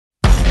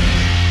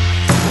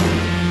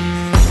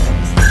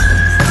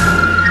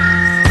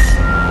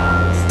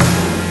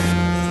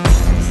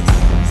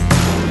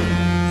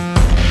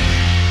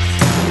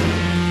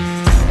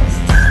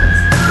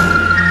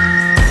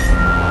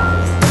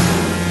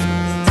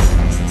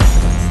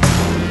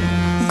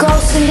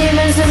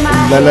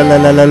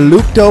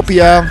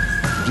Luketopia.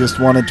 Just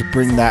wanted to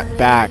bring that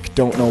back.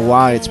 Don't know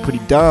why. It's pretty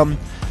dumb.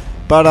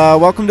 But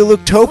welcome to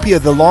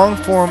Luketopia, the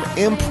long-form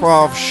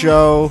improv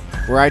show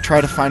where I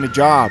try to find a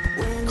job.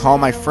 Call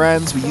my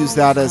friends. We use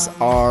that as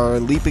our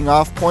leaping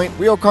off point.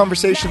 Real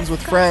conversations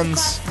with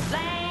friends.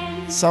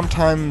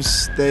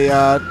 Sometimes they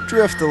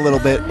drift a little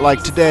bit.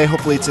 Like today,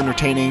 hopefully it's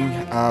entertaining.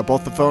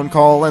 Both the phone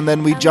call and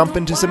then we jump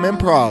into some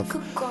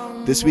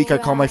improv. This week I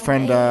call my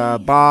friend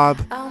Bob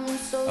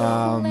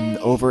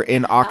over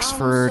in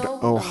Oxford,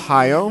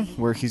 Ohio,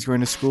 where he's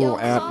going to school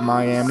at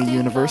Miami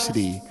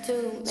University.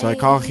 So I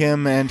call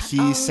him and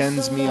he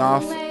sends me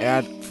off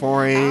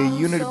for a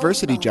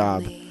university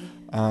job,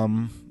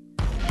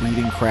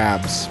 breeding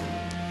crabs.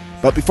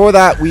 But before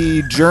that,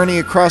 we journey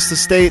across the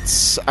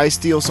states. I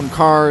steal some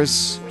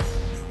cars,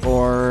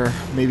 or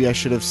maybe I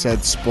should have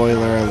said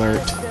spoiler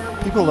alert.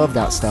 People love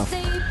that stuff.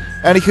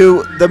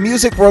 Anywho, the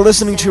music we're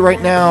listening to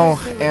right now,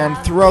 and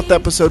throughout the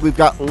episode, we've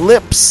got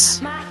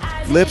Lips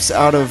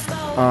out of,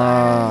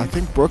 I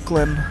think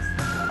Brooklyn,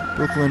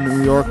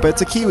 New York, but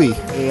it's a Kiwi,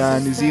 a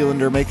New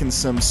Zealander making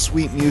some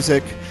sweet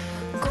music.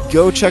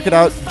 Go check it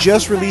out.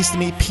 Just released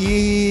an EP,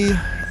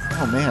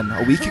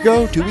 a week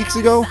ago, 2 weeks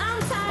ago.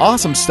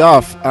 Awesome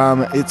stuff.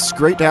 It's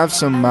great to have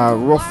some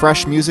real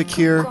fresh music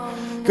here.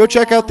 Go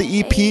check out the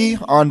EP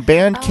on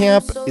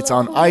Bandcamp. It's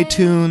on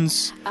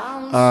iTunes.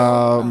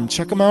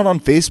 Check them out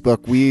on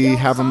Facebook. We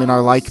have them in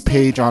our like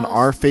page on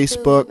our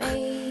Facebook.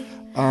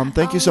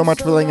 Thank you so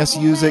much for letting us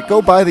use it. Go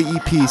buy the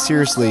EP,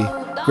 seriously.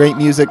 Great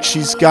music.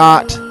 She's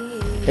got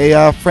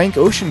a Frank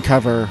Ocean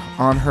cover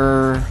on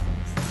her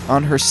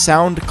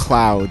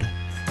SoundCloud.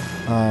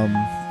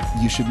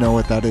 You should know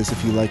what that is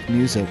if you like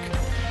music.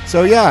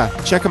 So yeah,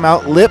 check them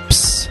out.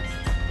 Lips,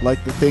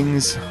 like the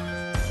things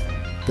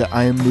that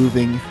I am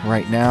moving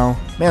right now.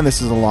 Man,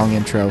 this is a long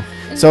intro.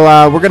 So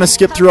we're going to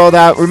skip through all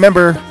that.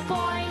 Remember,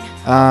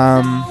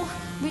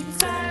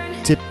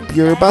 tip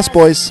your bus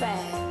boys.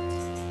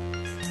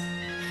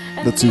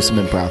 Let's do some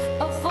improv.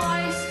 A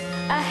voice,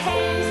 a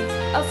hand,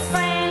 a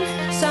friend,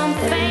 some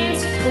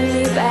things pull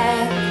me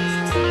back.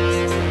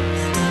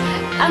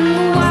 And the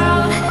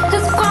world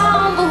has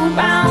crumbled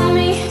around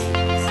me.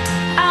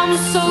 I'm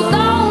so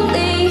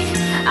lonely,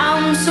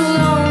 I'm so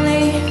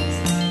lonely.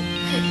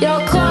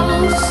 You're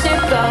close,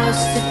 you're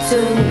closer to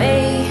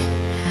me.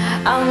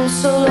 I'm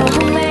so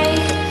lonely,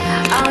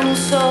 I'm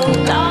so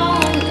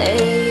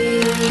lonely.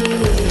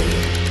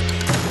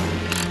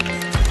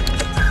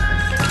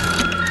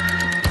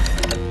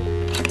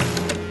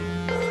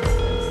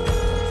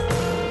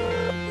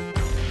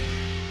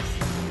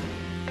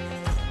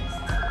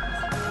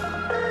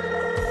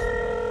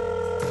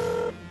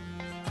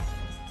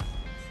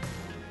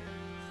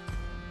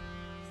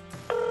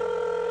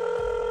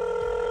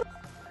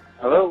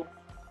 Hello?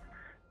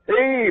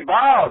 Hey,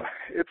 Bob!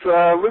 It's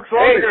Luke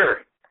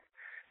Soldier.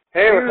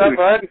 Hey, what's up,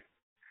 bud?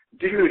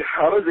 Dude,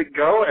 how's it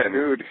going?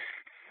 Dude.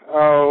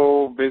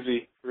 Oh,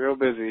 busy. Real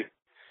busy.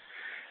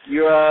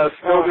 You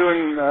still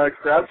doing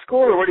grad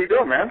school, or what are you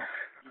doing, man?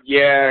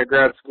 Yeah,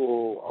 grad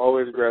school.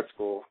 Always grad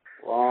school.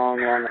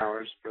 Long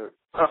hours, but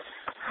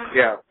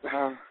yeah.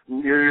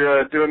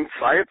 You're doing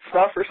science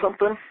stuff or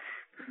something?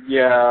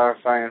 Yeah,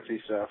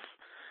 sciencey stuff.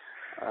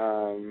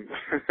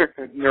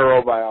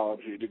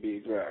 Neurobiology to be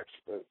exact,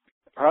 but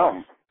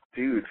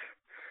dude,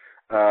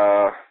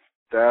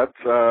 that's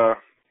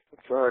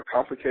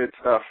complicated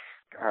stuff.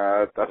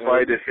 That's why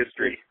I did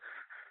history.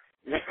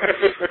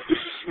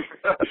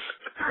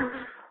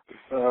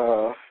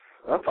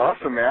 That's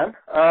awesome, man.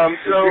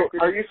 So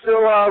are you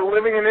still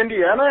living in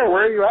Indiana, or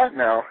where are you at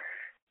now?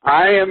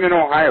 I am in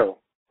Ohio.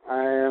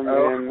 I am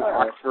in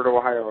Oxford,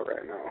 Ohio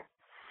right now.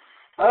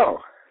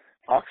 Oh,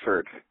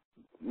 Oxford.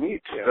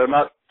 Neat. Yeah. So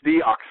not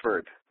the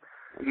Oxford.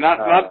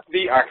 Not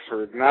the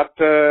Oxford, not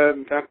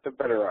the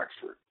better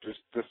Oxford.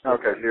 Just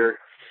okay. You're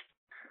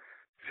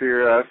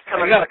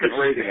kind of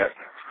rating it.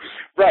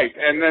 Right,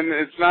 and then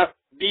it's not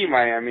the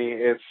Miami,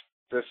 it's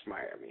this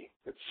Miami.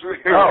 It's we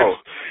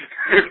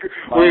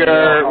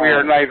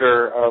are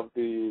neither of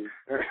the.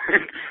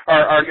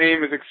 Our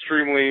name is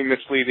extremely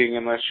misleading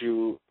unless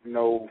you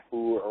know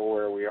who or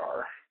where we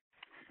are.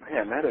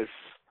 Man,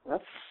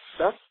 that's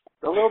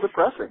a little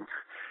depressing.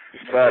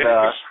 But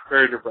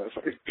very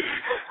depressing.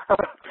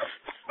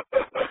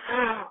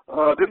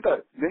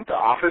 Didn't the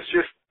Office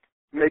just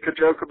make a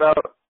joke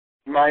about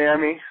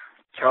Miami?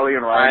 Kelly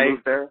and Ryan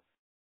moved there.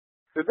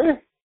 Did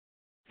they?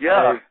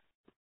 Yeah.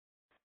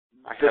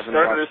 I haven't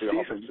watched The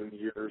Office in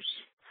years.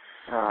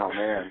 Oh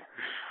man.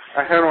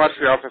 I haven't watched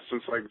The Office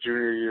since like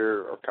junior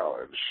year of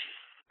college.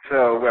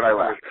 So when I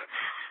left.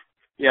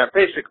 Yeah,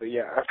 basically,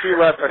 yeah. After you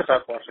left, I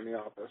stopped watching The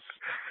Office.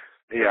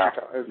 Yeah.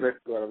 That's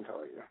basically what I'm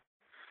telling you.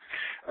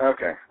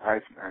 Okay, I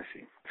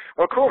see.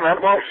 Well, cool,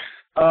 man. Well,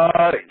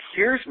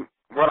 here's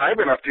what I've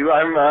been up to.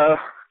 I'm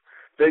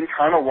been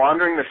kind of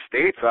wandering the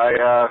states.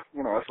 I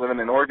was living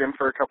in Oregon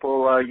for a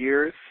couple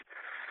years,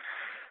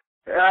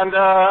 and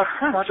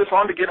I just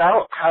wanted to get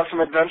out, have some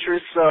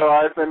adventures. So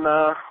I've been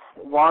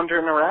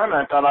wandering around.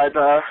 I thought I'd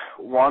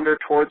wander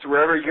towards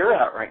wherever you're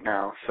at right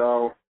now.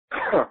 So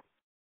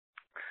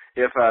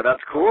if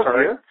that's cool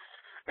for you.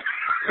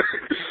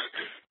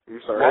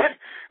 I'm sorry. What?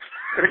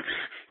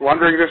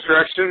 Wandering this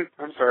direction?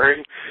 I'm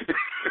sorry.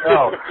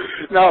 Oh.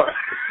 No.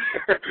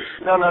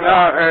 No.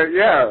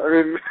 Yeah, I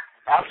mean...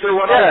 After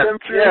what I've been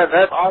through? Yeah,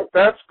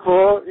 that's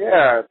cool,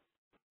 yeah.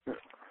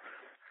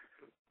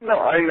 No,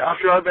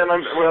 after I've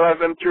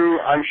been through,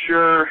 I'm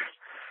sure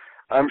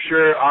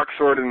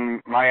Oxford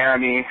and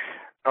Miami,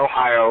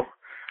 Ohio,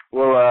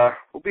 will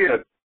be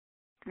a,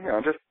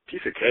 just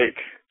piece of cake.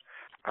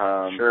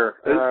 Sure.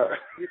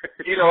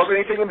 Do you know of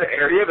anything in the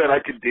area that I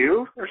could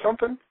do or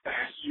something?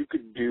 You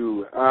could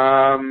do.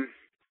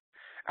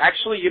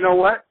 Actually, you know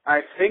what?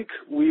 I think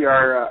we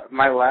are,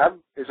 my lab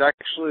is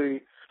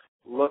actually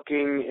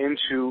looking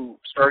into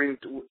starting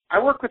to, I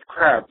work with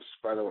crabs,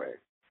 by the way.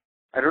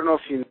 I don't know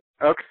if you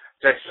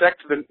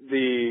dissect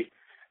the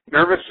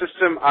nervous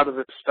system out of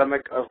the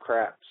stomach of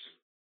crabs.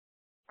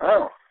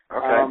 Oh,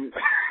 okay.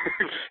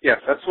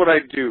 Yes, that's what I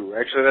do.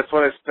 Actually, that's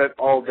what I spent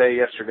all day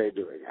yesterday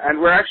doing. And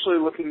we're actually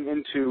looking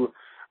into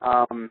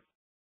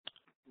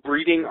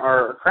breeding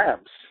our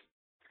crabs.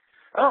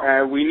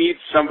 Oh. We need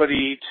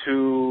somebody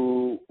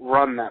to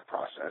run that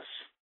process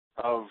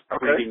of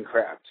breeding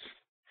crabs.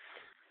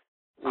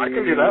 I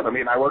can do that. I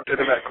mean, I worked at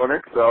a vet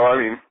clinic, so I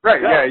mean.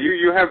 Right. Yeah.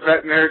 You have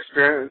veterinary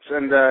experience,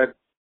 and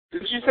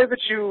didn't you say that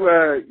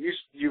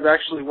you've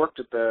actually worked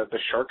at the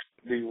shark?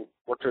 You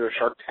worked at a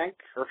Shark Tank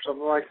or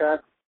something like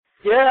that?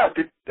 Yeah.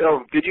 Did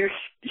you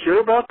hear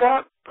about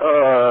that?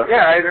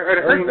 Yeah, I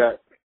heard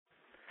that.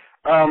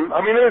 I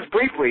mean, it was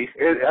briefly.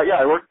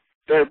 I worked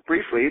there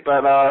briefly,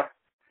 but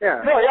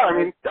yeah. No, yeah. I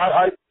mean,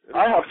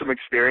 I have some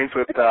experience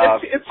with.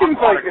 It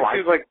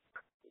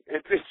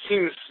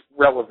seems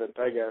relevant,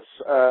 I guess.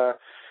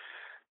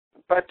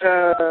 But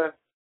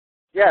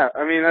yeah,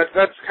 I mean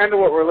that's kind of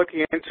what we're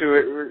looking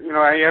into. You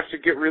have to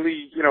get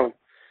really,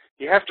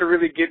 you have to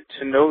really get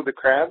to know the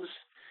crabs,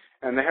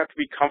 and they have to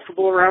be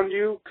comfortable around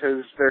you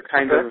because they're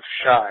kind of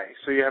shy.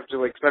 So you have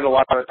to spend a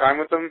lot of time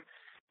with them,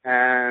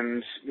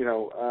 and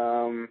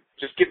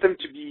just get them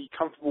to be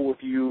comfortable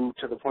with you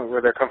to the point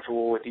where they're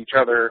comfortable with each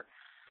other,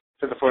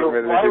 to the point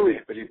where they do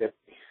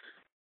hippity-dippity.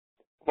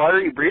 Why are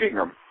you breeding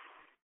them?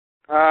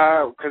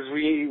 Because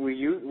we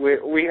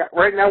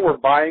right now we're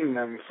buying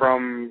them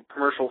from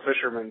commercial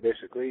fishermen,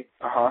 basically.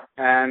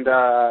 And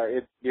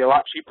it'd be a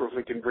lot cheaper if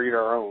we can breed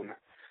our own.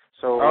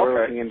 So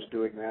we're looking into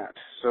doing that.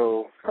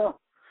 So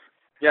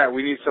yeah,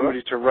 we need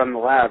somebody to run the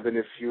lab, and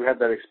if you had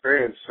that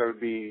experience,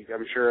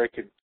 I'm sure I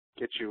could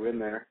get you in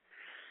there.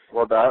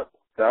 Well, that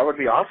would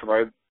be awesome.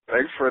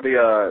 Thanks for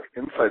the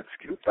inside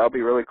scoop. That would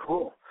be really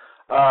cool.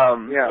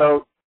 Yeah.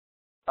 So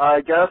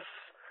I guess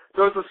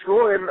so. Is the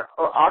school in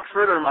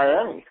Oxford or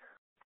Miami?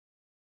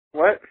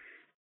 What?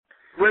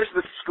 Where's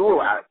the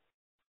school at?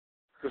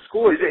 The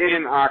school is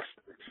in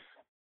Oxford.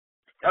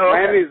 Oh,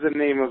 okay. Miami is the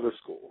name of the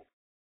school.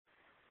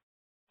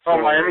 So,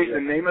 Miami's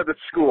the name of the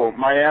school.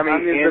 Miami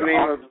is the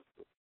name of.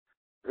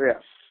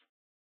 Yes.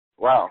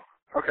 Wow.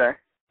 Okay.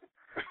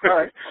 All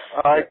right.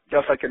 I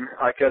guess I can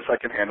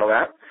handle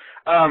that.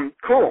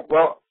 Cool.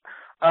 Well,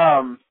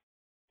 I'll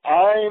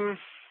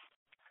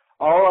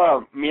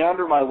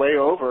meander my way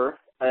over,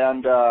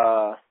 and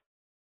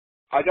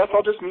I guess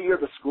I'll just meet you at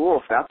the school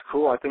if that's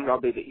cool. I think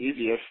that'll be the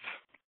easiest.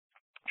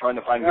 Trying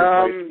to find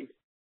your place.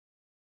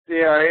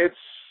 Yeah,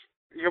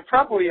 they'll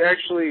probably,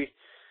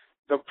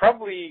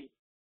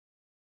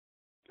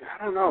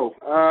 I don't know.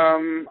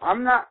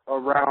 I'm not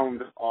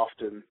around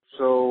often,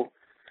 so,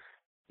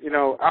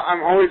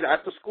 I'm always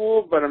at the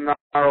school, but I'm not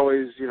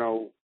always,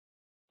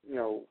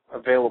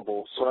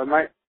 available. So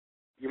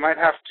you might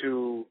have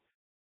to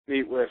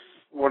meet with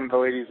one of the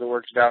ladies that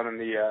works down in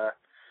the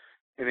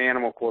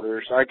animal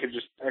quarters. I could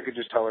just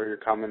tell her you're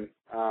coming.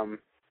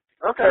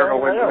 Okay. I don't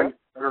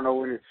know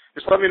when you.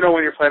 Just let me know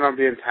when you're planning on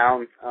being in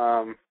town.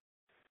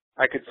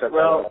 I could set that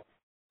up.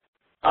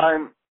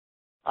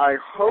 I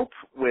hope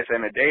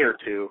within a day or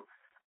two.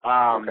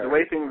 The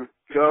way things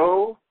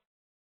go,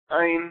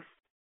 I mean,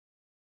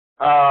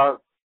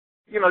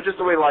 just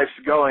the way life's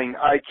going,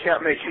 I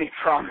can't make any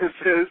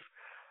promises.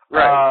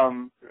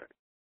 Right.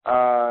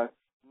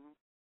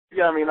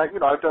 Yeah, I mean,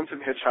 I've done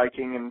some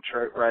hitchhiking and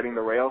riding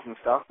the rails and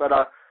stuff, but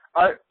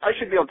I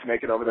should be able to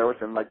make it over there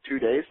within 2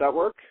 days. That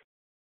work?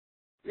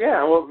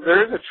 Yeah, well,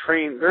 there is a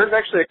train. There's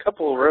actually a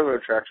couple of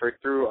railroad tracks right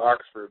through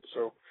Oxford,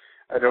 so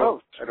I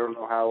don't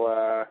know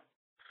how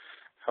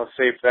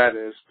safe that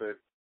is, but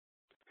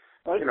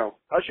I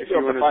should be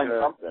able to find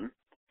something.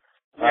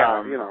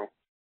 Yeah,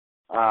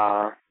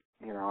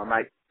 I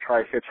might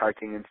try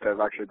hitchhiking instead of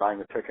actually buying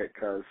a ticket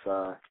because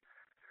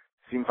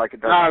seems like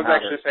it doesn't. No, I was matter.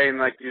 actually saying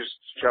you just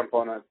jump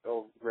on an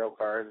old rail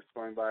car that's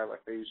going by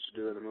like they used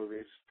to do in the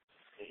movies.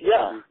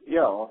 Yeah,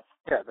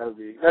 that'd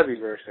be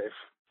very safe.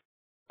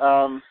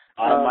 I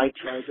might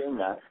try doing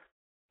that.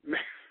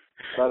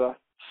 But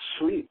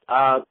sweet.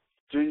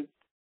 Do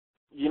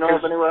you know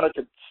of anywhere I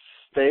could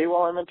stay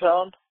while I'm in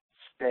town?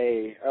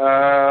 Stay.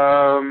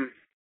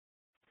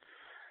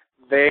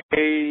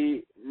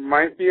 They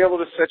might be able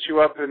to set you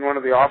up in one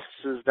of the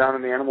offices down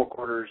in the animal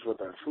quarters with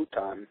a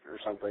futon or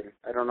something.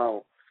 I don't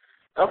know.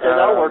 Okay,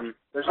 that'll work.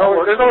 There's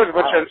always a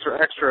bunch of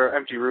extra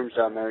empty rooms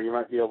down there. You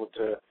might be able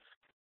to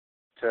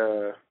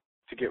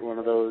get one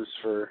of those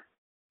for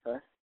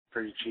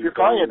pretty cheap. You're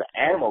calling it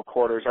animal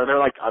quarters. Are there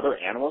like other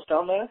animals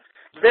down there?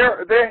 They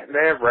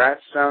have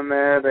rats down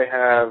there. They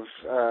have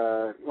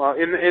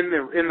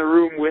in the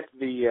room with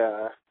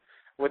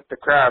the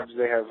crabs,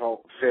 they have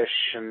all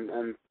fish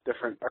and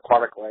different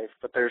aquatic life.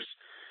 But there's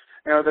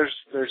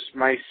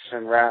mice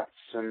and rats,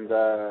 and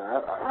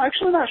I'm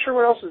actually not sure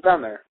what else is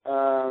down there.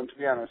 To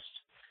be honest,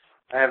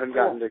 I haven't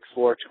gotten to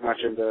explore too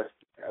much into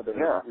other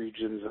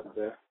regions of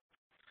the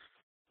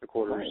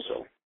quarters. Nice.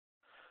 So,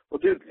 well,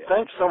 dude,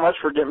 thanks so much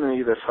for getting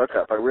me this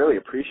hookup. I really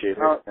appreciate it.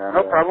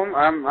 No problem.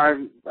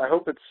 I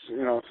hope it's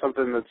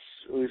something that's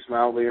at least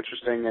mildly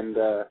interesting and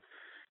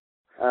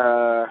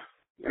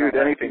dude,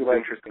 anything like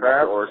interesting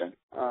crabs. about Oregon.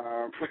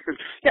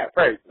 Yeah,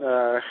 right.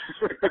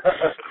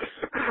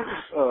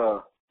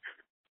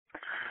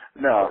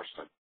 No.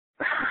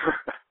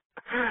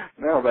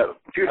 No, but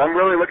dude, I'm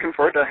really looking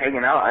forward to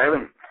hanging out. I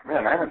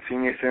haven't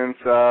seen you since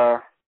I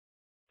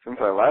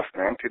left,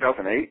 man.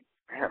 2008.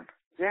 Man.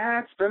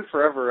 Yeah, it's been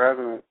forever,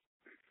 hasn't it?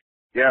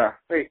 Yeah.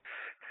 Wait.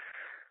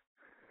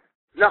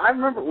 No, I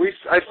remember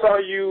I saw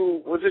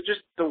you. Was it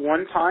just the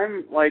one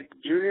time, like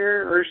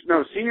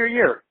senior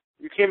year?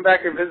 You came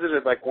back and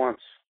visited like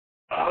once.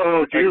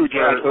 Oh, dude,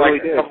 yeah, I totally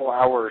did. A couple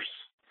hours.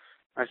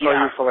 I saw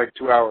you for like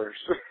 2 hours.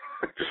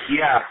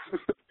 Yeah,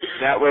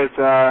 that was.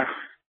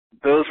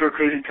 Those were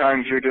crazy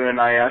times. You're doing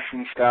IS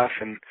and stuff,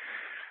 and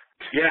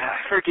yeah,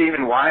 I forget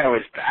even why I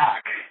was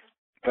back.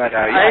 But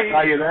I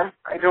saw you then.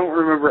 I don't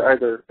remember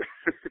either.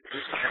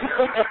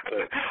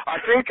 I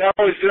think I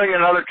was doing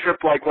another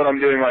trip like what I'm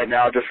doing right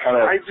now, just kind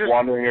of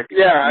wandering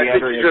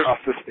across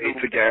the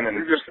states again.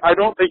 And I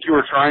don't think you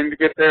were trying to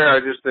get there. I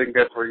just think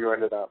that's where you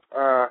ended up.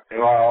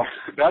 Well,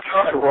 that's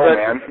how I roll,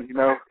 man. You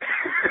know.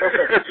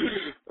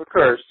 Of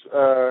course.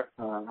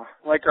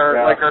 Like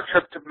our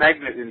trip to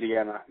Magnet,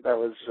 Indiana. That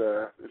was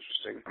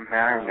interesting.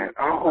 Magnet.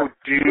 Oh,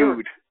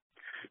 dude.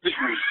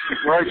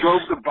 Where I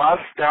drove the bus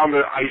down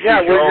the icy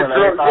hill.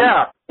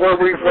 Where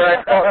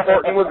I thought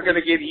Thornton was going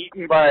to get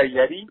eaten by a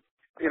Yeti.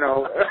 You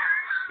know.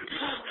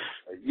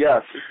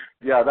 Yes.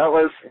 Yeah, that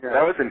was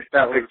an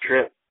epic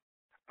trip.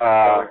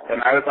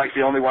 And I was like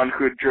the only one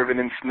who had driven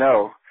in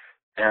snow.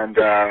 And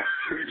I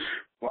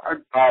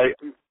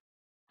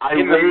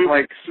in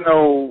like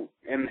snow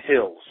and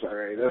hills. All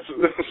right, that's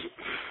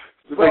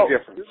the big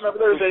difference.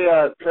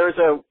 There's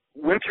a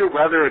winter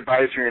weather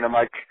advisory, and I'm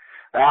like,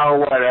 oh,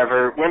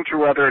 whatever. Winter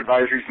weather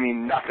advisories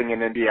mean nothing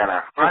in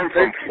Indiana. I'm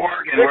from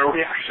Oregon, where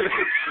we actually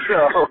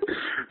go.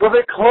 Well,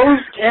 they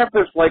closed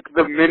campus like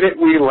the minute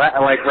we left,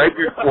 like right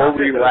before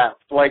we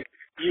left. Like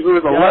it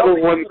was a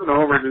level 1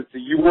 snow emergency.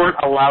 You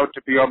weren't allowed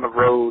to be on the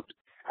road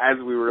as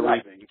we were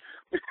leaving.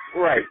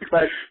 Right,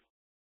 but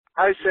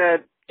I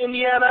said,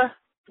 Indiana,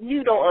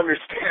 you don't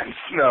understand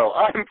snow.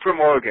 I'm from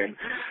Oregon,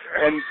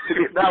 and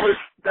that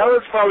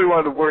was probably one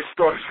of the worst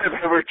storms I've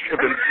ever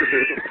driven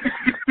through.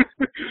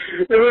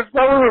 It was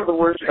probably one of the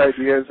worst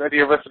ideas any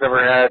of us had ever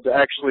had to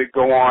actually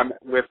go on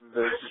with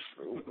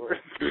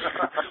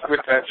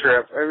with that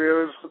trip. I mean, it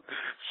was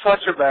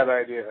such a bad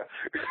idea.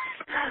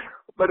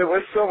 But it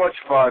was so much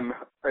fun,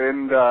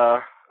 and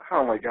oh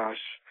my gosh!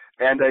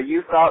 And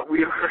you thought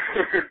we were.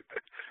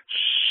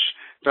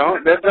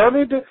 Don't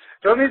need to.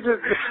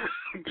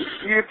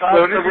 You thought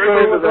the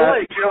river was a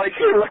lake. You're like,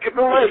 hey, look at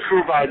the lake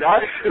go by now.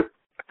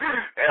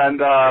 And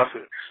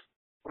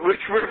which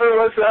river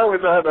was that?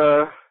 Was that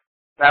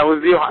That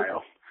was the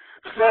Ohio.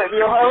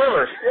 The Ohio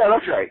River. Yeah,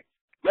 that's right.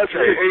 That's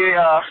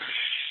right.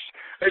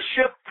 A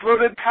ship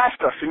floated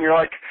past us, and you're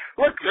like,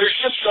 look, there's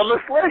ships on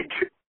this lake.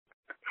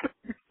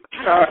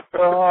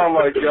 Oh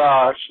my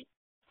gosh.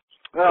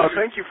 Oh,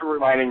 thank you for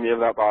reminding me of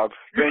that, Bob.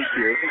 Thank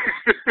you.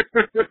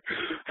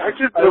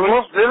 The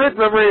most vivid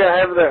memory I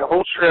have of that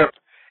whole trip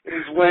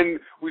is when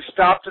we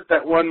stopped at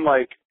that one,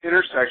 like,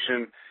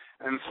 intersection,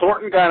 and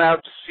Thornton got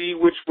out to see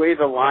which way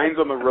the lines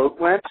on the road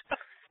went,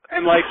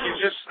 and, like, he's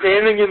just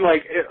standing in,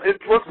 like, it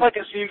looks like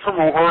a scene from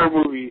a horror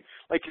movie.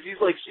 Like, he's,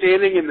 like,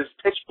 standing in this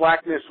pitch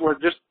blackness with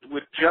just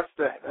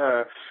the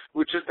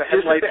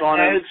headlights on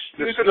him.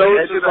 The snow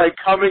is just, like,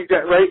 coming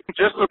down, right,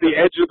 just at the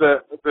edge of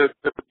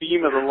the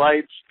beam of the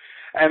lights.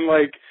 And,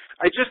 like,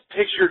 I just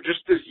picture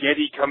just this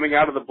Yeti coming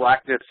out of the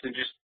blackness and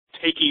just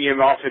taking him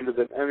off into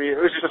the, I mean,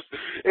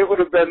 it would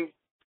have been,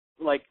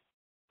 like,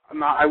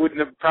 I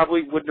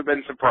probably wouldn't have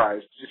been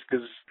surprised just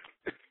because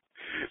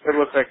it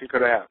looks like it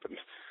could have happened.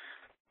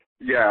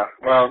 Yeah,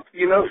 well,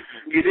 you know,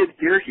 you did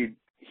hear he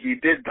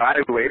did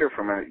die later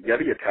from a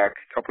Yeti attack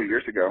a couple of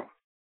years ago.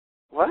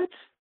 What?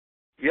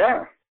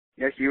 Yeah.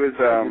 Yeah, he was,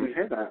 I didn't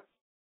hear that.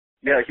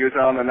 Yeah, he was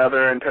on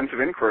another intensive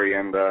inquiry,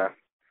 and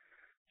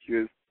he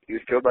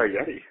was killed by a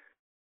Yeti.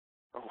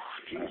 Oh,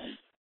 jeez.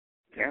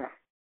 Yeah.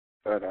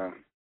 But, I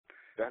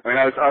mean,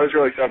 I was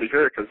really sad to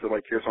hear it because,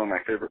 like, he was one of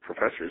my favorite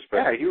professors. But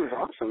yeah, he was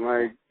awesome.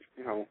 Like,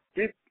 you know.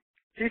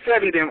 He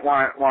said he didn't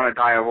want to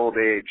die of old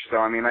age, so,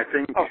 I mean, I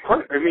think... Oh, of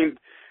course. I mean,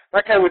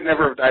 that guy would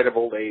never have died of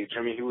old age.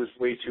 I mean, he was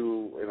way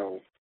too, you know...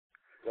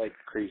 like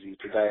crazy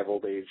to die of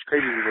old age.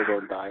 Crazy people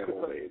don't die of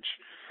old age.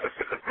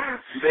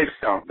 They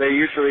don't. They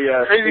usually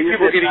Crazy they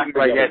people usually get eaten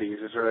by attack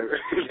Yetis. Is what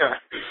yeah.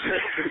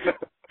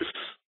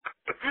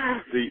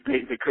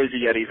 the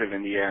crazy Yetis of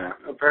Indiana.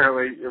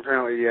 Apparently,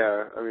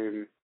 yeah. I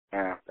mean,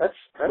 Yeah. that's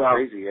Well,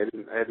 crazy. I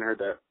hadn't heard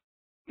that.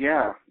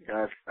 Yeah,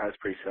 that's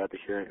pretty sad to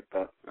hear it,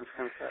 but That's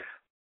kind of sad.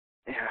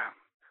 yeah.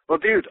 Well,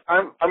 dude,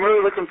 I'm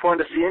really looking forward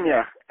to seeing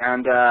you,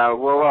 and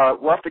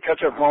we'll have to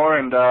catch up more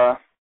and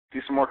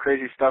do some more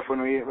crazy stuff when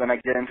I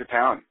get into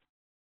town.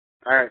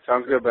 All right,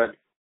 sounds good, bud.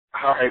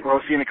 All right, we'll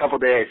see you in a couple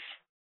days.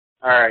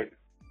 All right,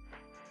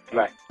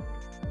 bye.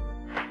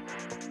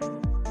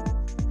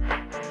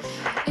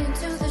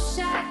 Into the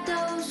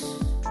shadows,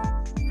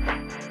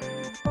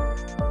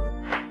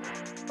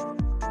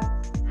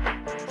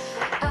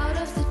 out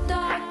of the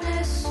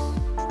darkness,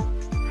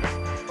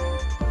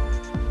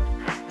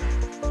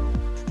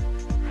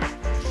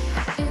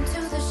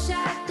 into the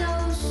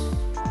shadows.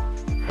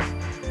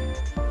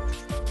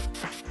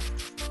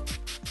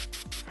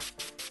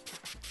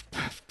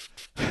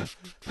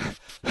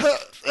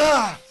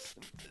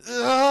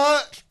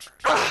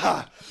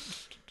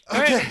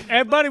 Okay.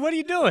 Hey, buddy, what are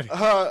you doing?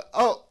 Hi.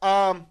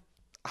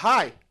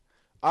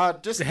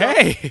 Just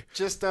Hey.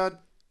 just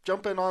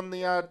jumping on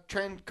the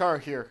train car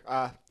here.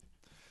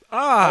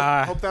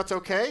 Ah, Hope that's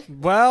okay.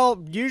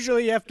 well,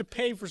 usually you have to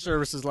pay for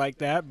services like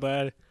that,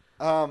 but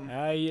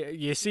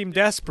you seem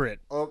desperate.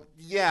 Oh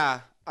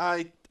yeah.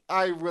 I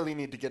really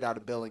need to get out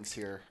of Billings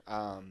here.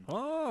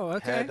 Oh,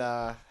 okay.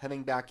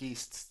 Heading back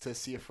east to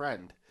see a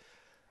friend.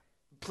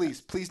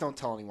 Please don't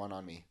tell anyone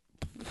on me.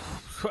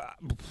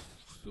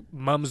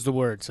 Mum's the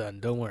word, son.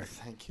 Don't worry.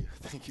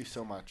 Thank you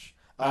so much.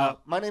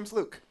 My name's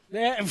Luke.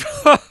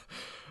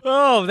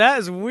 Oh, that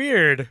is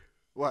weird.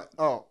 What?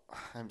 Oh,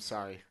 I'm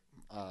sorry.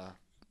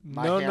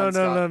 My No.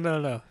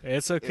 hands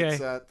It's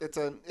okay.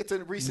 It's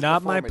a recent.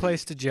 Not my deformity.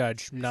 place to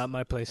judge. Not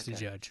my place to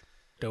judge.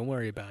 Don't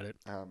worry about it.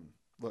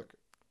 Look.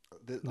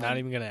 Not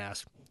even gonna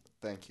ask.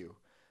 Thank you.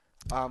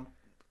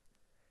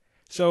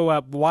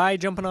 So, why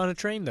jumping on a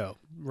train though?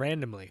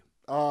 Randomly?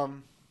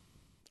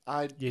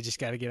 I You just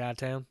got to get out of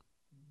town.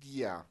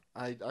 yeah.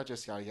 I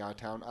just got out of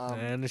town.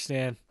 I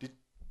understand.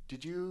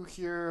 Did you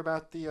hear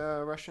about the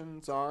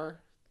Russian Tsar?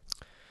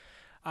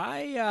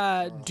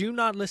 I do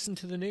not listen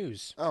to the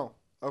news. Oh,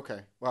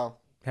 okay. Well,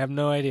 Have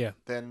no idea.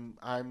 then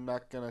I'm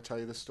not gonna tell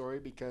you the story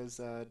because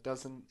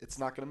it's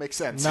not gonna make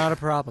sense. Not a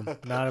problem.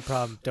 Not a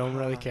problem. Don't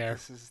really care.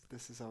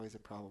 This is always a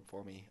problem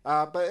for me.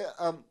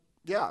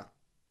 Yeah.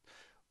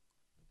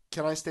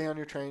 Can I stay on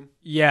your train?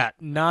 Yeah,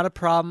 not a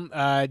problem.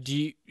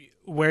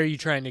 Where are you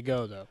trying to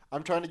go though?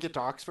 I'm trying to get to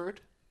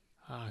Oxford.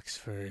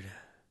 Oxford.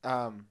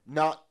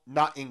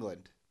 Not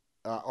England.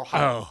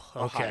 Ohio.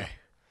 Oh, okay.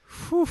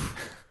 Whew.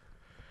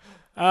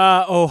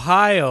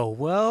 Ohio.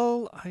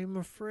 Well, I'm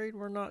afraid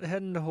we're not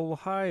heading to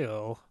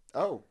Ohio.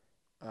 Oh.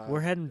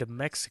 We're heading to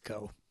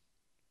Mexico.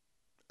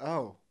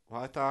 Oh.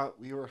 Well, I thought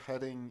we were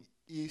heading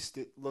east.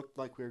 It looked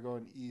like we were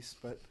going east,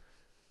 but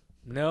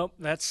Nope,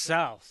 that's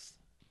south.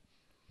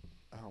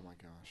 oh my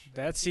gosh.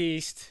 That's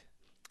east.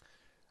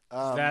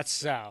 Um, That's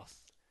south.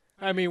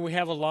 I mean, we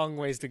have a long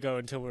ways to go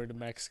until we're to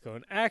Mexico.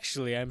 And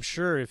actually, I'm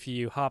sure if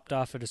you hopped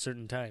off at a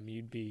certain time,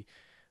 you'd be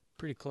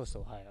pretty close to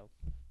Ohio.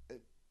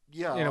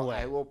 yeah. in a way.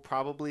 I will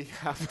probably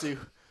have to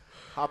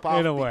hop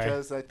off In a way.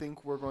 because I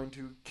think we're going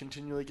to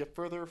continually get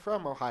further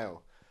from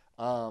Ohio.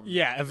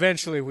 Yeah,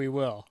 eventually we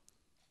will.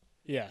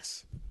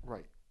 Yes.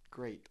 Right.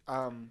 Great.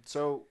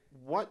 So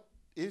what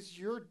is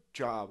your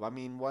job? I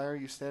mean, why are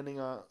you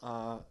standing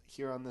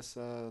here on this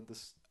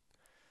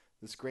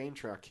grain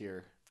truck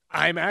here?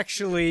 I'm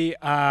actually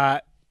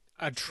a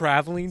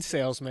traveling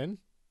salesman.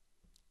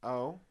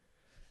 Oh.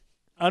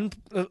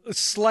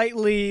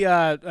 Slightly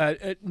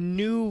a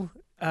new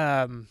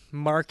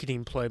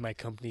marketing ploy my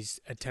company's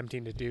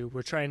attempting to do.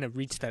 We're trying to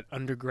reach that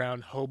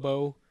underground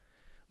hobo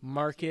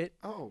market.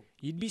 Oh.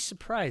 You'd be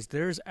surprised.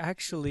 There's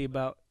actually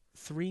about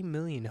 3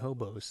 million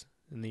hobos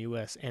in the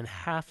U.S., and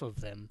half of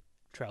them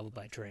travel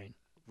by train.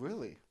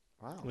 Really?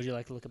 Wow. Would you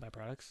like to look at my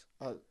products?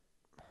 I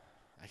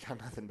got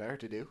nothing better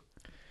to do.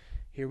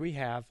 Here we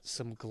have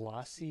some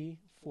glossy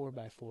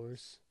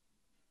 4x4s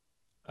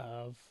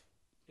of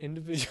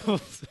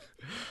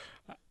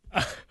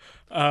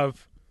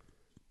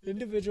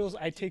individuals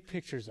I take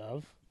pictures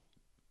of,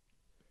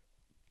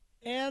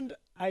 and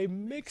I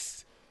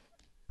mix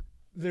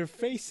their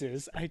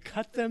faces. I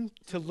cut them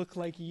to look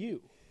like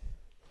you.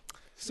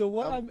 So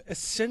what I'm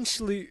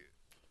essentially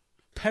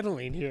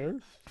peddling here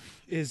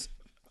is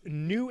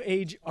new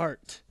age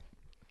art.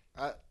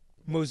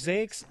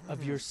 Mosaics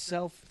of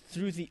yourself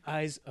through the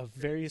eyes of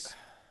various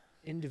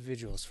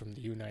individuals from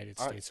the United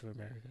States of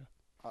America.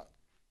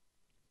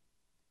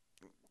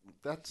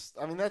 That's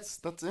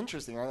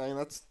interesting. I mean,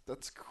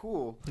 that's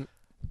cool.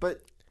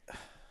 But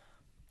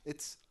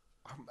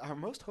are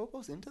most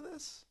hobos into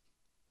this?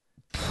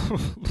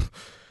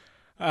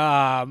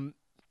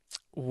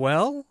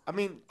 Well, I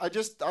mean, I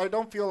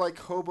don't feel like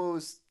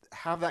hobos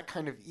have that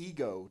kind of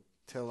ego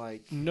to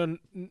like no,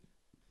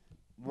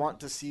 want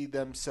to see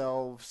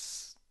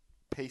themselves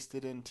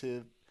pasted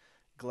into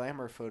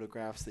glamour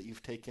photographs that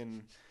you've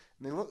taken.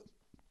 And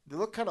they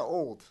look kind of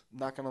old.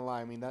 Not gonna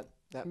lie. I mean that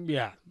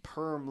Yeah.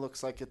 perm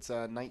looks like it's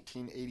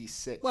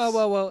 1986.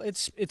 Well.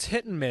 It's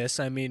hit and miss.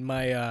 I mean,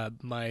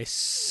 my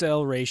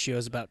cell ratio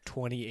is about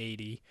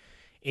 20/80.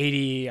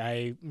 80,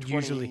 I 20,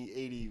 usually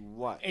 80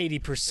 what?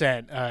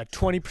 80%.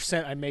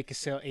 20% I make a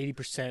sale.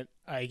 80%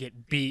 I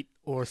get beat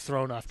or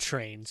thrown off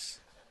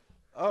trains.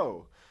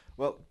 Oh,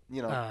 well,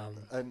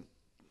 Um,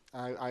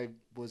 I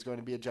was going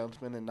to be a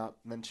gentleman and not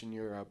mention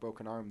your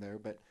broken arm there,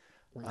 but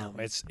No,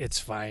 it's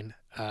fine.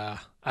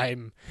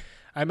 I'm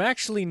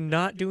actually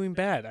not doing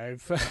bad. I'm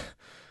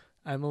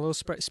a little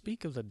surprised.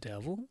 Speak of the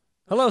devil.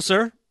 Hello,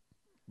 sir.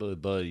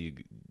 But you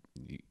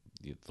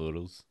get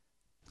photos.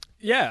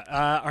 Yeah.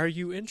 Are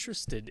you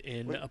interested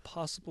in Wait. a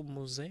possible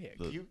mosaic?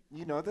 you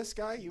know this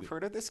guy? You've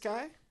heard of this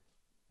guy?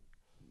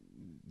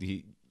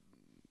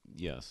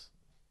 Yes.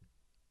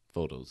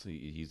 Photos.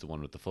 He's the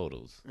one with the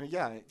photos.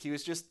 Yeah, he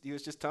was just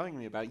telling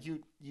me about it.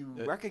 You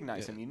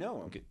recognize him? You know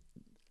him? Okay.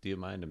 Do you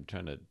mind? I'm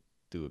trying to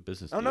do a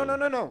business. Oh deal.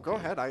 no! Go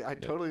Okay. ahead. I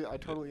totally.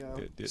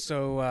 Good.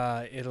 So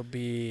it'll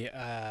be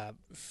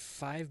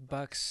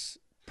 $5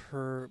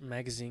 per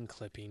magazine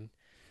clipping.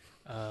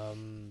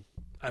 I'm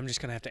just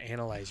gonna have to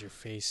analyze your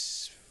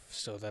face,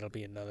 so that'll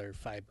be another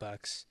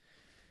 $5.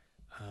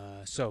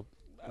 So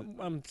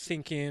I'm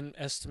thinking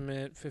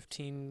estimate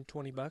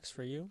 $15-20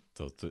 for you.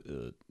 So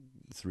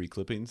 3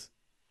 clippings.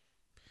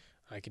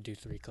 I could do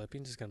 3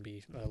 clippings. It's gonna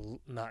be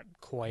not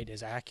quite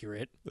as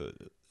accurate.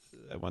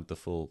 I want the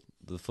full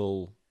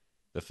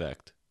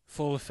effect.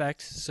 Full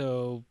effect.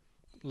 So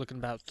looking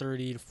about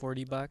 $30 to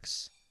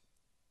 $40.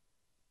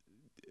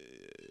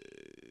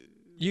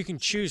 You can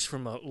choose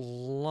from a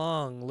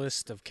long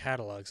list of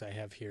catalogs I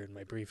have here in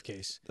my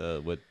briefcase.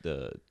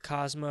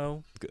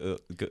 Cosmo,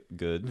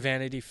 Good.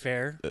 Vanity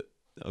Fair.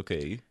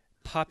 Okay.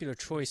 Popular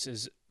choice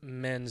is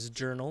Men's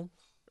Journal.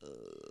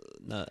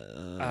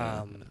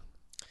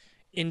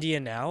 India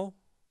Now,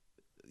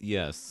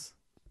 Yes.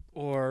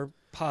 or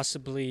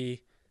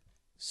possibly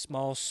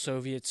Small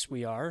Soviets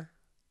We Are.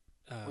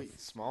 Wait,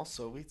 small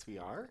Soviets we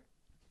are?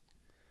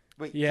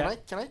 Wait, Yeah.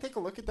 can I take a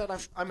look at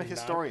that? I'm a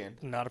historian.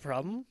 Not a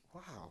problem.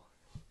 Wow.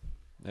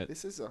 Uh,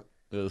 This is a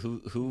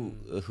Who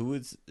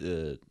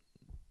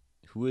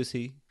is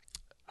he?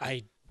 I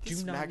do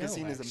this not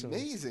magazine know, is actually.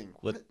 amazing.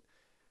 What?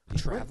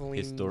 Traveling.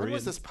 Historian? When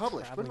was this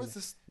published? When Traveling. was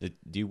this?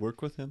 Do you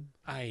work with him?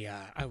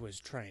 I was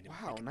trying to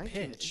Wow, make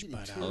a pitch,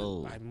 but 1982.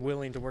 Oh. I'm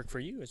willing to work for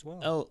you as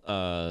well.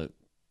 Oh,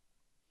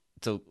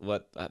 so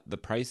what? The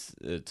price?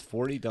 It's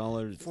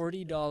 $40.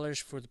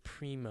 $40 for the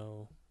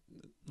primo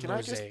Can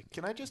mosaic.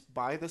 I just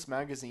buy this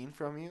magazine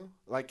from you?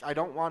 Like, I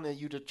don't want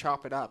you to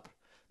chop it up.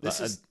 This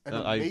is an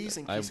I-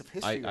 amazing piece of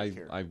history right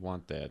here. I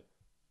want that.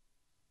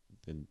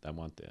 And I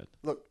want that.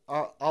 Look,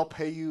 I'll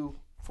pay you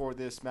for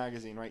this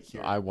magazine right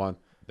here. I want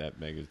that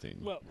magazine.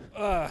 Well,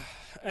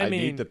 I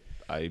mean,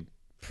 I'm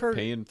per,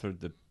 paying for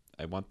the.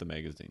 I want the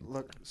magazine.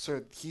 Look,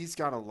 sir, he's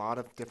got a lot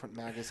of different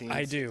magazines.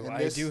 I do. and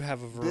I do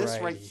have a variety. This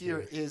right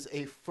here is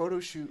a photo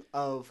shoot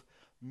of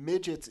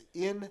midgets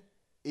in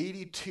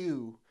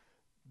 '82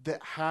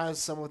 that has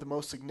some of the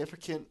most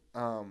significant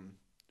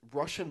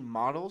Russian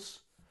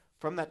models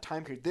from that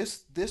time period.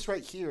 This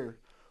right here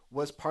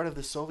was part of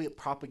the Soviet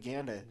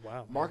propaganda Wow, I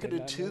did marketed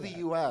not to know the that.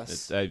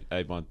 U.S. I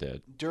want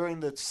that.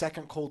 during the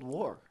Second Cold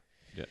War.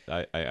 Yeah,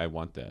 I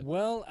want that.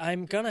 Well,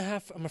 I'm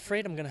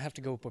afraid I'm gonna have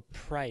to go with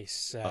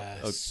price. okay.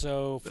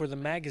 So for the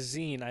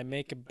magazine, I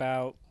make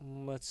about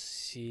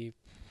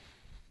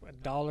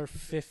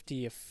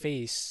 $1.50 a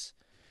face.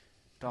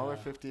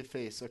 $1.50 a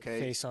face. Okay.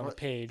 Face on Well, the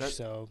page, that-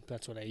 so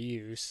that's what I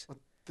use.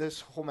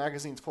 This whole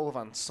magazine's full of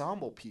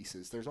ensemble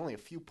pieces. There's only a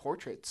few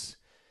portraits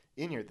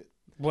in here.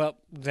 Well,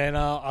 then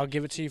I'll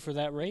give it to you for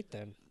that rate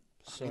then.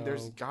 So I mean,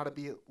 there's got to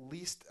be at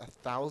least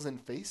 1,000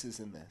 faces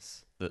in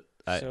this.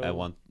 I So,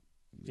 want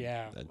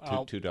yeah,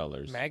 I'll-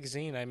 $2.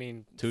 magazine. I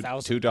mean, $2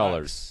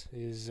 $1,000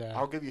 is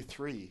I'll give you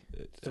 $3.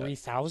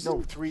 3,000.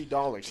 No,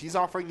 $3. He's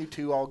offering you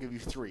 2. I'll give you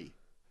 3.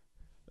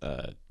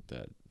 That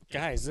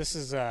Guys, this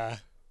is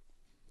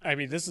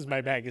this is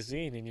my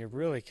magazine, and you're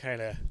really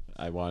kind of.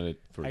 I want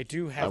it for. I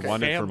do I have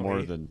want it for family.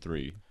 more than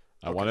 3.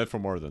 I want it for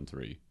more than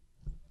 3.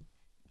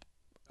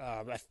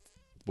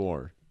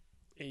 More.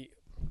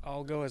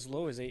 I'll go as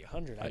low as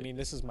 800. I mean,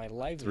 this is my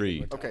livelihood. 3.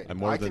 we're talking Okay, I'm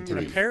more I than can give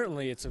 3. you-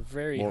 Apparently, it's a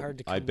very hard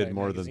to come I bid by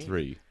more magazine. than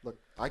 3. Look,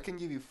 I can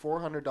give you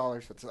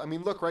 $400 for this. I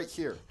mean, look right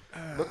here.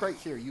 Look right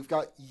here. You've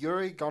got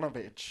Yuri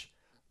Gonovich,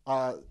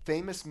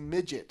 famous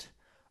midget.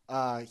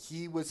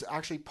 He was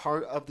actually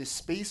part of the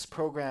space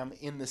program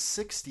in the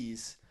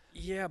 60s.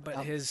 Yeah,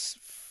 but his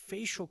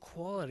facial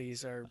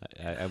qualities are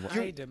I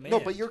high demand. No,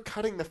 but you're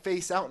cutting the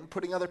face out and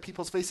putting other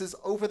people's faces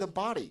over the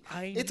body.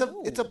 It's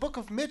know. a book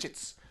of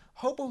midgets.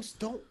 Hobos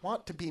don't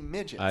want to be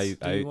midgets.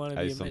 Do you wanna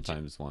be a midget?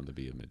 sometimes want to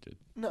be a midget.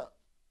 No,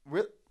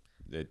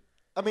 It,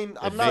 I mean,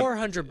 I'm If not.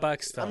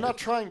 $400 though. I'm not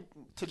trying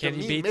to Can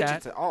you demean beat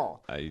midgets that? at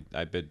all.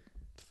 I bid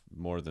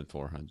more than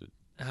 400.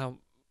 How?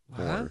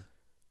 More. Huh?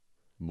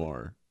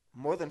 More.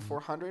 More than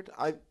 400?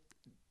 I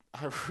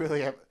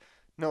really have.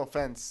 No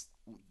offense.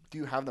 Do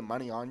you have the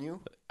money on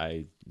you?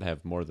 I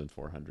have more than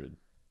 400.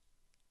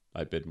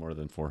 I bid more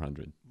than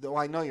 400. Though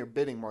I know you're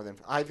bidding more than.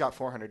 I've got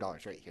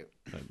 $400 right here.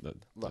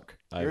 Look,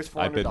 here's $400.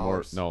 I bid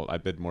more. No, I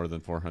bid more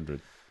than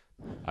 400.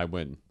 I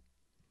win.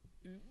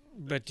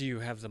 But do you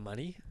have the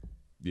money?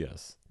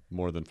 Yes,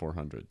 more than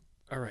 400.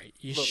 All right,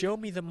 you Look. show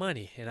me the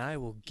money, and I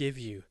will give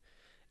you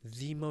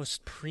the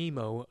most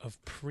primo of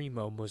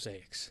primo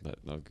mosaics.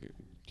 Okay,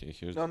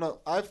 here's.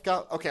 No, I've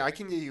got. Okay, I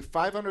can give you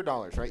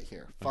 $500 right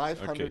here.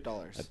 $500.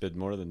 Okay, I bid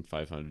more than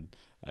 500.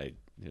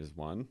 Here's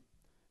one,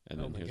 and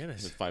Oh then my here's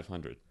goodness.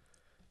 500.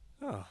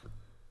 Oh.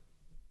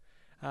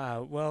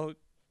 Well,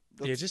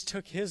 you just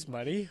took his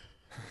money.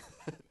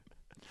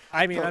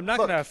 I mean, No, I'm not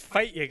look. going to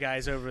fight you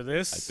guys over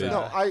this. I bid-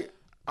 No,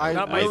 I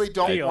Not my really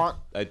don't deal. want.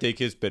 I take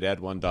his bid, add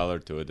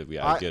 $1 to it.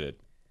 I get it.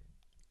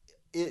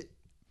 It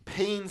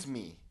pains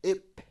me.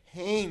 It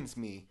pains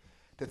me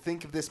to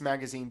think of this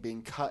magazine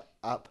being cut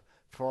up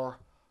for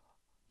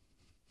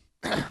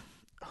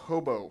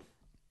hobo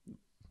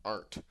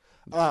art.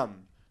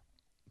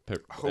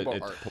 Hobo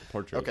art.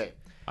 Portrait. Okay.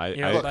 You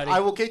know, Look, buddy, I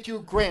will get you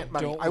grant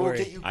money. don't I will worry.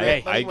 get you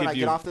grant money when I give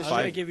get you off this I'm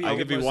going to show. give you I'll a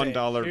give you mosaic.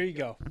 $1. Here you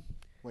go.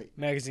 Wait.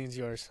 Magazine's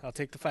yours. I'll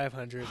take the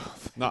 500.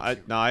 No, I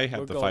have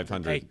We're the going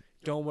 500. Hey,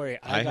 don't worry.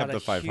 I I got have the a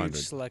 500.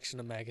 huge selection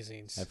of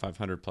magazines. I have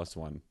 500 plus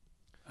 1.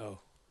 Oh.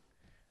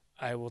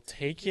 I will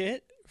take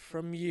it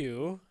from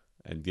you.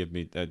 And give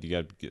me you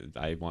got.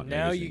 I want.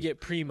 Now magazine. you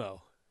get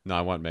primo. No,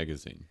 I want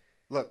magazine.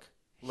 Look,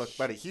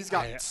 buddy. He's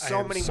got I so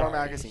am many sorry. more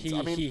magazines.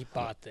 I mean, he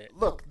bought it.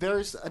 look,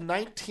 there's a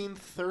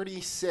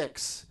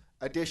 1936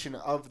 edition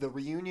of the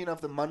Reunion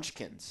of the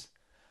Munchkins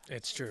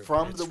It's true.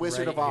 from It's The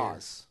Wizard right of here.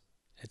 Oz.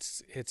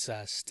 It's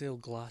still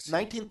glossy.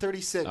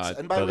 1936,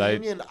 and by but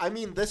reunion, I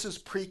mean this is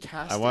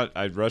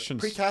precasting. Russian.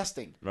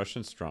 Precasting.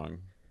 Russian strong.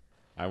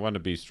 I want to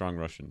be strong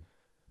Russian.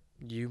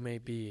 You may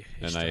be.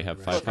 a And I strong have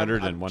Russian.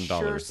 Look, I'm $501.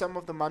 sure some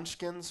of the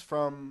Munchkins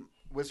from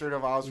Wizard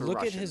of Oz were Look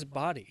Russian. at his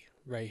body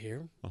right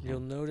here. Uh-huh. You'll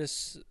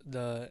notice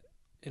the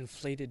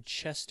inflated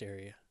chest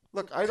area.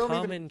 Look, I don't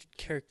Common even.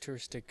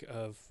 characteristic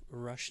of a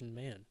Russian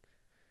man.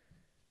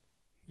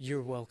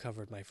 You're well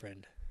covered, my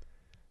friend.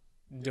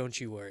 Don't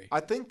you worry. I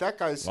think that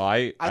guy's. Well,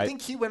 I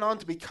think he went on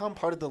to become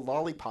part of the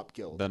Lollipop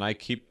Guild. Then I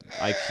keep.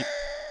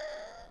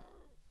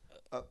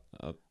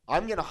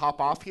 I'm gonna hop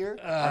off here.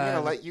 I'm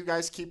gonna let you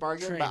guys keep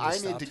arguing, but train I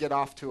just need to stopped. get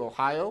off to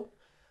Ohio.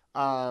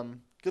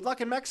 Good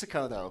luck in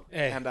Mexico, though.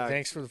 Hey, and,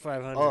 thanks for the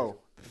 500. Oh,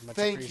 Much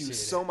thank you appreciated.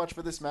 so much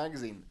for this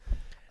magazine.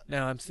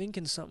 Now, I'm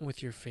thinking something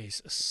with your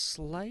face. A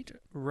slight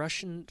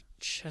Russian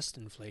chest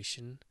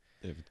inflation.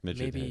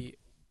 midget Maybe,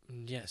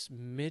 yes,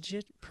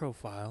 midget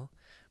profile,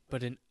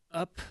 but an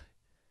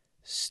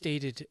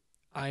upstated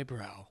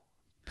eyebrow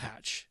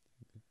patch.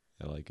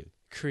 head. I like it.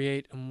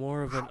 Create a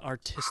more of an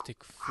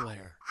artistic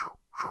flair.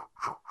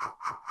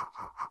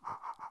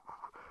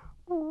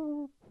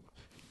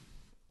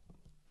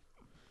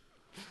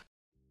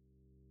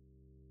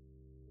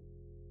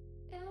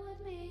 It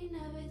would mean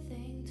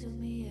everything to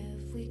me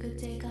if we could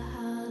take a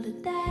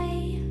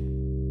holiday.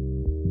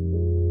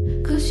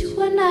 'Cause you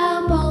and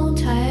I bone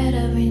tired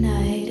every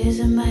night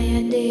isn't my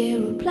idea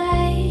of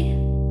play.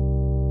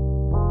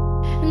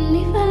 And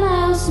even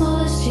our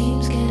smallest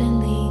dreams getting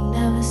lean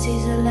never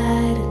sees the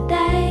light of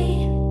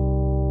day.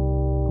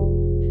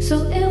 So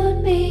it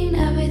would mean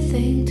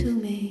everything to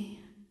me.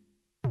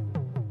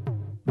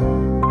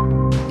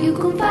 You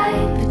can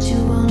fight, but you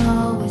won't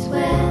always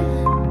win.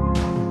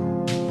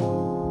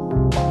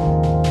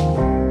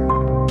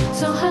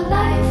 So her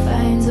life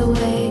finds a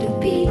way to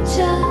beat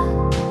ya.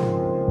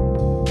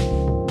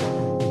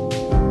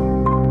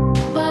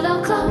 But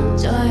I'll come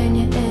join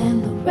you in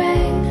the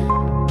ring.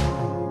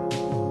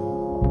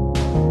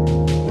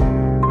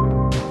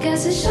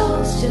 Guess it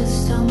shows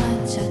just how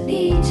much I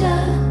need ya.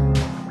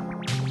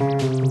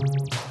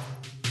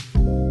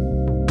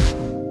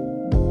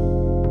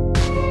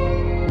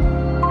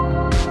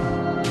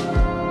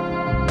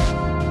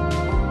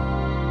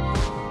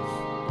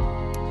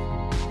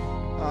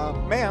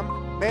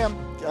 Ma'am,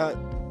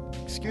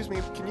 excuse me,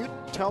 can you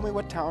tell me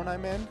what town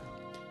I'm in?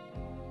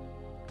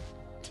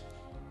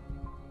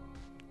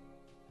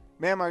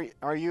 Ma'am,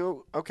 are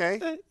you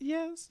okay?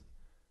 Yes.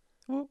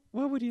 What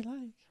would you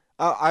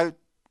like?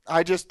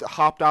 I just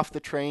hopped off the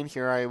train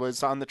here. I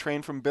was on the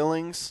train from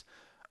Billings,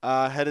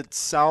 headed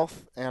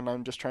south, and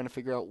I'm just trying to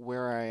figure out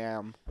where I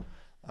am.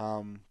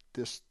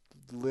 This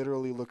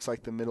literally looks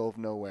like the middle of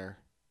nowhere.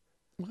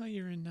 Well,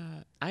 you're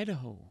in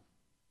Idaho.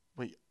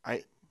 Wait,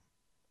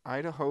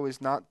 Idaho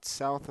is not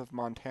south of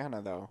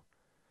Montana, though.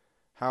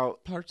 How?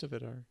 Parts of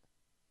it are.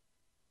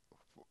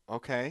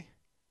 Okay.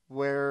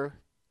 Where?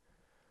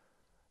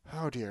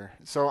 Oh, dear.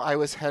 So I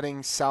was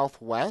heading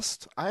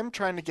southwest. I'm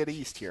trying to get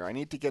east here. I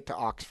need to get to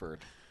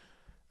Oxford.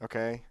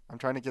 Okay? I'm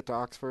trying to get to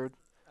Oxford.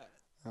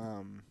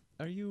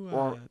 Are you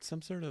Or-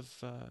 some sort of?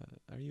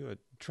 Are you a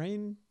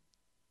train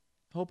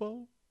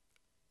hobo?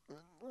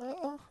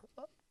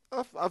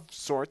 Of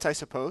sorts, I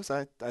suppose.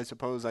 I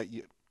suppose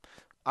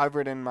I've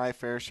ridden my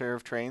fair share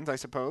of trains, I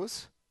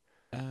suppose.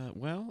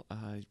 Well,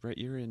 right.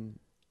 You're in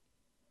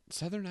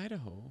southern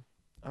Idaho.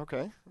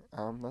 Okay.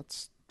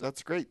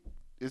 That's great.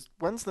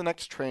 When's the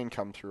next train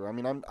come through? I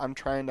mean, I'm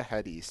trying to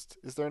head east.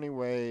 Is there any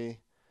way?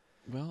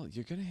 Well,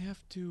 you're gonna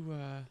have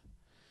to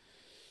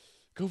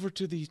go over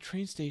to the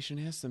train station.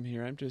 Ask them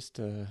here. I'm just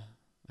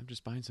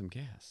buying some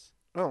gas.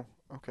 Oh,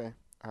 okay.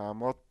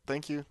 Well,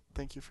 thank you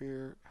for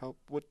your help.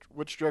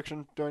 Which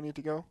direction do I need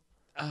to go?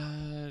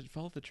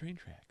 Follow the train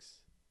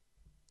tracks.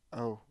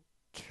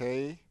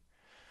 Okay.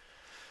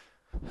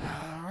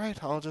 All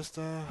right, I'll just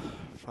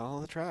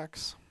follow the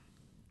tracks.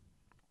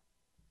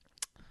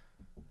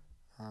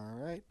 All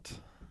right.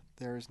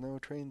 There's no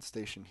train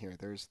station here.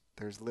 There's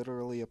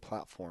literally a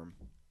platform,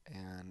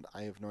 and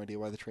I have no idea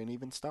why the train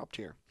even stopped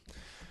here.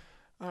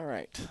 All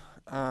right.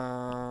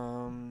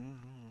 All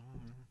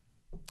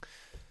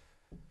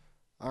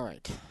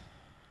right.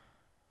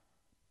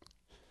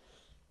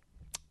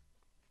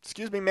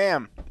 Excuse me,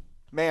 ma'am.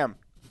 Ma'am.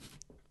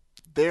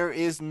 There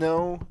is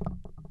no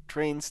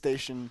train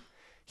station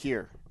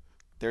here.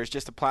 There's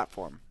just a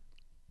platform.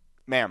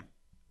 Ma'am.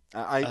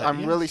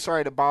 I'm yes. really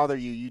sorry to bother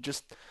you.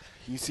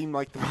 You seem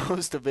like the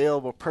most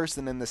available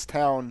person in this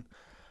town.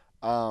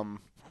 Ma'am,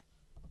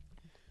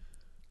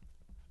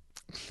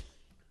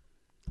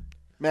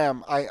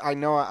 I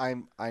know I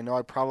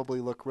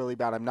probably look really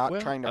bad. I'm not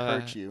trying to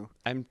hurt you.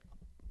 I'm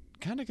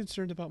kind of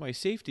concerned about my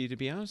safety, to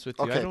be honest with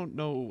you. Okay. I don't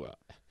know.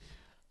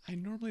 I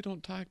normally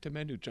don't talk to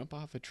men who jump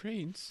off of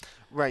trains.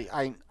 Right.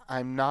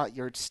 I'm not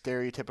your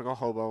stereotypical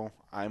hobo.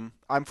 I'm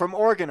from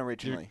Oregon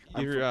originally.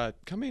 You're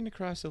coming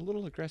across a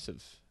little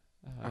aggressive.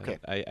 Okay.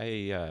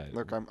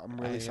 Look, I'm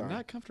really sorry. I'm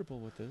not comfortable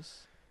with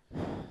this.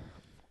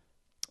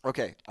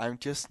 Okay, I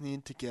just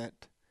need to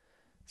get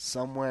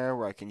somewhere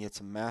where I can get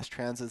some mass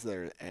transit. Is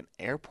there an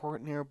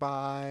airport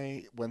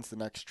nearby? When's the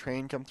next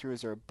train come through?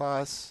 Is there a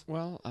bus?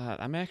 Well,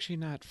 I'm actually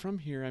not from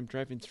here. I'm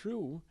driving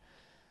through.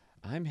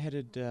 I'm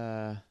headed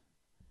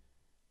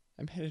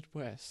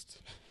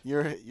west.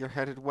 You're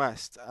headed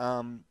west.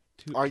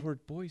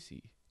 Toward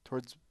Boise.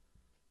 Towards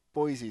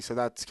Boise, so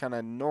that's kind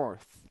of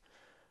north.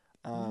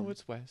 No,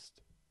 it's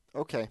west.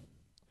 Okay,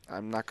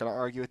 I'm not gonna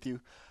argue with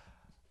you.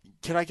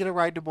 Can I get a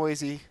ride to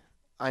Boise?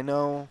 I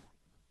know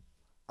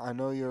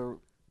I'm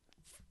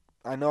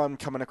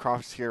coming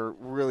across here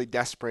really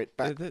desperate,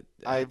 but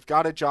I've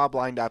got a job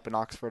lined up in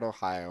Oxford,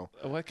 Ohio.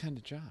 What kind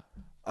of job?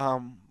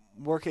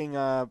 Working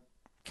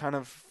kind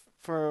of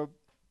for a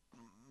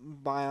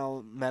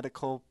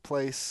biomedical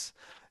place.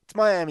 It's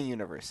Miami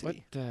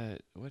University.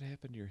 What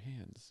happened to your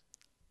hands?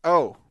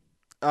 Oh,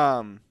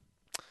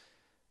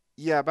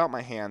 yeah, about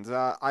my hands.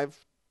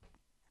 I've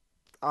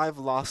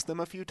lost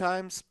them a few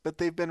times, but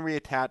they've been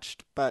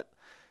reattached. But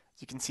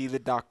as you can see, the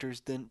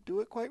doctors didn't do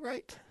it quite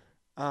right.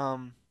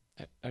 Are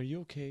you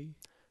okay?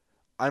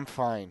 I'm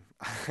fine.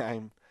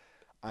 I'm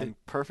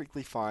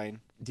perfectly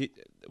fine.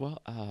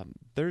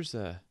 There's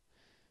you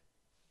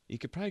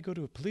could probably go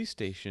to a police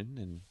station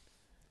and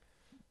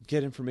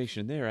get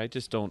information there. I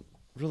just don't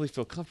really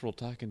feel comfortable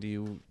talking to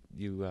you.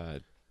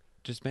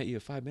 Just met you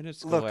 5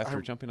 minutes ago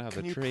after jumping out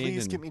of the train. Can you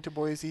please get me to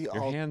Boise?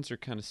 Your hands are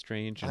kind of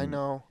strange. I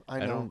know.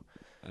 And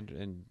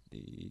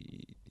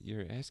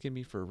you're asking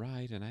me for a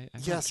ride, and I'm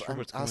not sure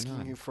what's going on. Yes, I'm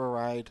asking you for a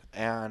ride,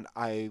 and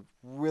I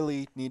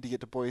really need to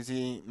get to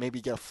Boise, maybe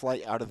get a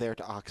flight out of there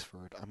to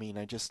Oxford. I mean,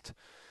 can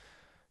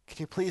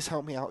you please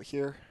help me out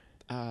here?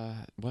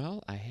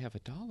 Well, I have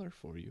 $1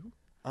 for you.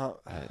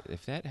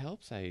 If that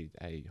helps, I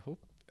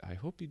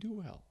hope you do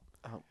well.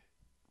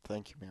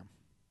 Thank you, ma'am.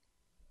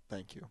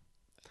 Thank you.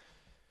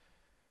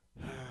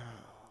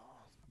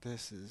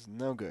 This is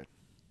no good.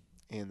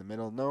 In the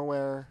middle of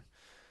nowhere.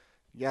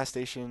 Gas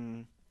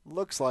station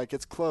looks like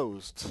it's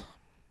closed.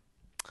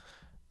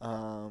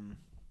 Let's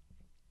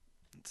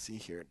see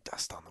here.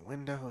 Dust on the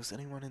windows.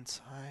 Anyone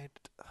inside?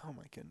 Oh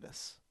my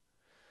goodness.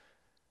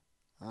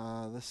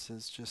 This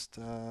is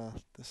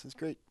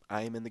great.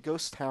 I am in the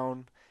ghost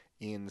town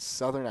in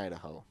southern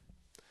Idaho.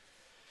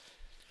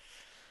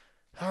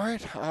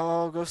 Alright,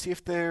 I'll go see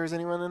if there's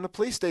anyone in the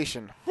police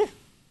station.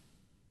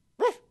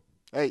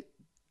 Hey,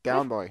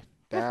 down boy,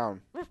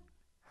 down.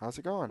 How's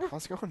it going,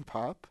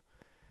 Pop?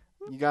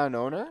 You got an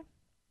owner?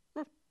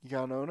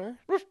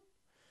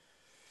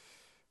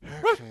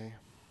 Okay.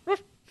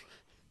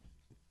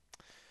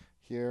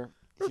 Here's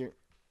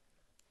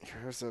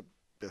a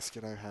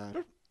biscuit I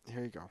had.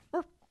 Here you go.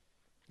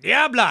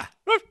 Diabla!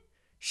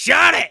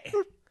 Shut it!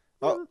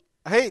 Oh,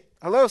 hey,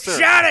 hello, sir.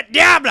 Shut it,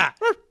 Diabla!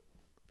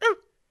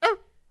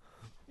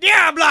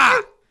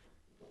 Diabla!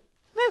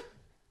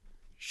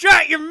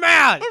 Shut your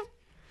mouth!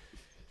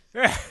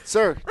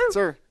 Sir.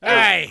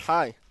 Hey.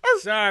 Hi.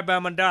 Sorry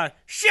about my dog.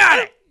 Shut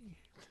it!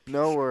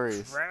 No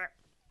worries.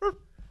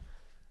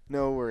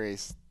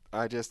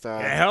 I just Can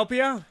I help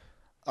you?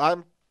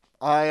 I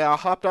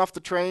hopped off the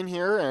train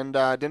here and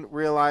didn't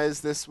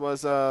realize this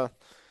was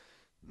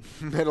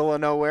middle of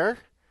nowhere.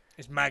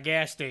 It's my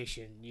gas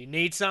station. You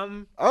need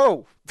something?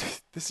 Oh,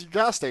 this is your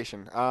gas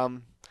station.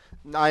 I'm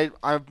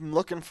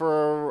looking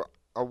for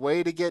a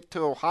way to get to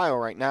Ohio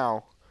right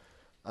now,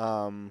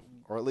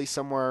 or at least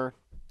somewhere,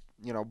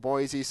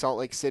 Boise, Salt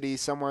Lake City,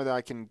 somewhere that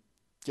I can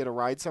get a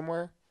ride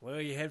somewhere. Well,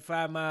 you head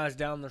 5 miles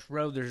down this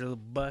road. There's a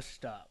bus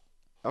stop.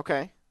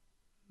 Okay.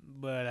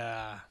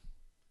 but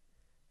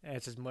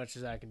that's as much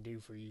as I can do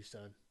for you,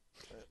 son.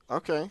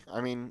 Okay.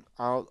 I mean,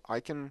 I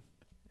can.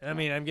 I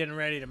mean, I'm getting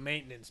ready to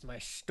maintenance my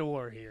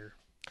store here,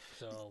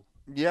 so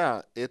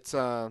Yeah, it's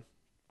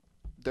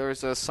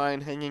there's a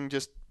sign hanging,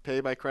 just pay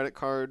by credit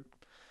card,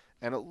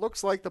 and it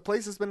looks like the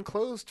place has been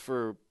closed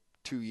for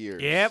 2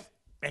 years. yep.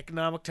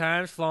 Economic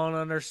times falling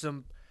under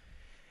some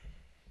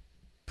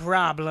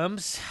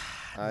problems.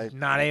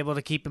 Not able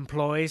to keep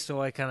employees,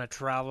 so I kind of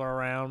travel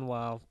around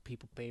while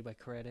people pay by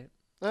credit.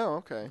 Oh,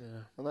 okay.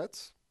 Yeah. Well,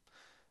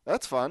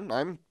 that's fun.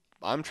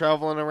 I'm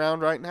traveling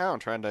around right now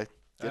trying to get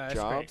That's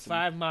jobs. great.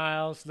 5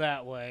 miles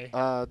that way.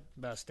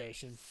 Bus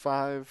station.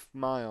 5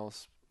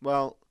 miles.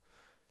 Well,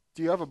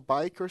 do you have a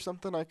bike or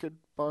something I could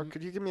borrow?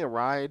 Could you give me a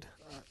ride?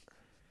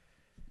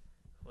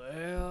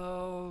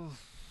 Well,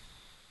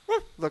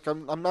 Look,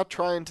 I'm not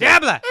trying to.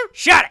 Diablo,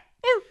 shut it.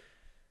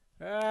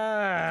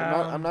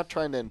 I'm not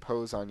trying to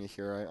impose on you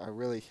here. I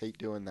really hate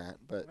doing that,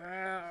 but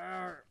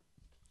I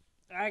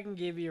can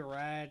give you a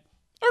ride.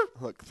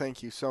 look,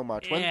 thank you so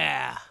much.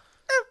 Yeah.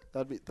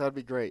 That'd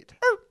be great.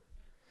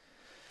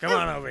 Come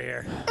on over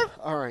here.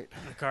 All right.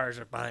 The cars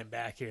are behind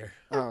back here.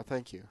 Oh,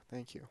 thank you.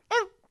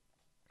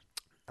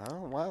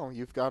 Oh, wow,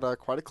 you've got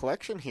quite a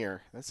collection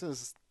here. This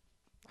is,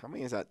 how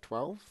many is that?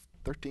 12,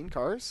 13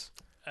 cars?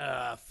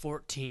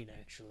 14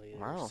 actually.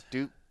 Wow.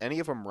 Do any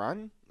of them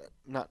run?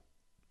 Not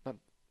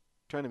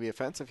trying to be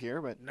offensive here,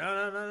 but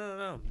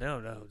No.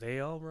 They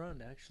all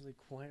run actually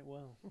quite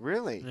well.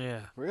 really?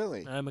 Yeah.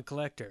 Really? I'm a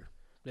collector.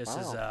 This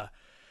is Wow.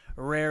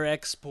 a rare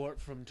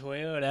export from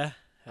Toyota.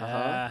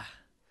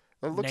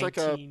 It looks like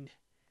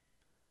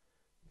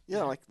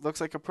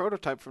looks like a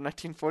prototype from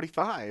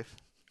 1945.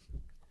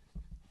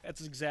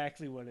 That's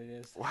exactly what it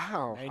is.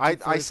 Wow.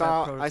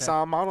 1945 I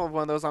saw a model of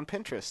one of those on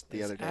Pinterest the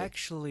It's other day.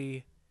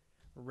 actually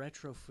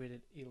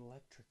retrofitted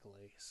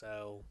electrically,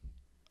 so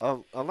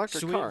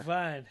Electric sweet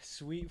car.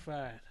 Sweet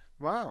find.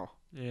 Wow.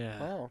 Yeah.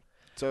 Wow.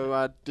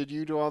 So did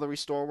you do all the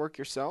restore work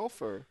yourself,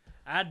 or?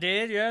 I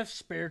did, yeah.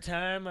 Spare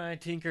time, I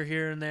tinker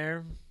here and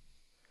there.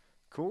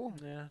 Cool.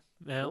 Yeah.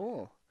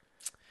 Well,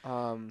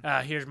 Cool.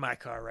 here's my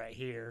car right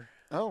here.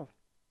 Oh.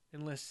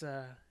 Unless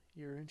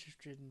you're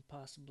interested in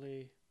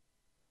possibly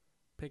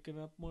picking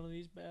up one of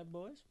these bad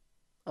boys.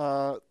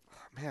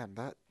 Man,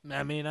 that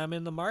I mean, I'm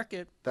in the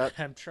market. That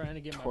I'm trying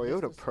to get my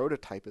Toyota business.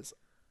 prototype is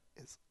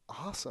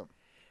awesome.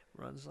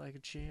 Runs like a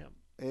champ.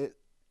 And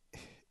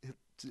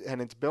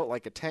it's built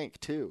like a tank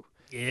too.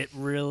 It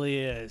really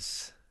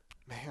is.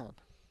 Man.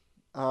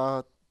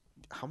 How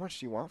much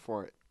do you want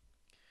for it?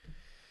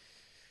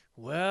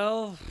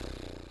 Well,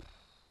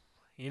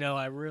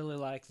 I really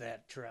like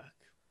that truck.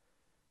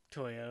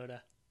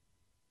 Toyota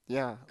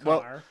Yeah. car.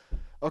 Well,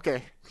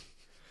 okay.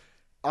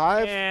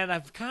 And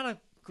I've kind of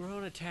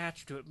grown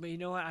attached to it, but you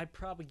know what? I'd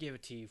probably give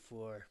it to you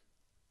for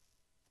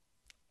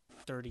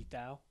 30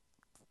 thou.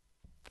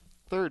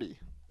 30.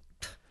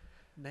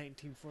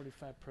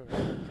 1945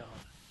 prototype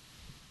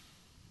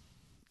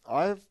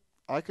car.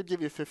 I could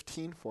give you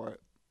 15 for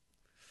it.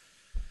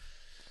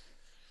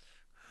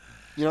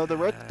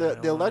 The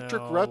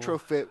electric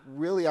retrofit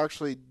really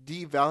actually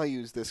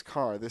devalues this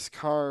car. This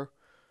car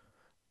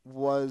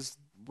was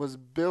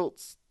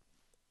built.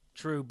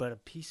 True, but a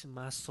piece of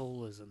my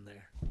soul is in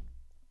there.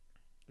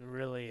 It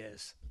really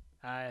is.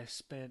 I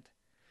spent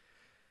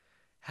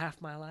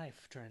half my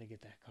life trying to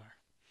get that car.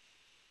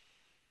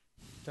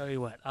 Tell you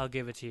what, I'll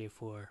give it to you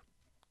for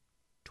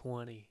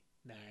 29.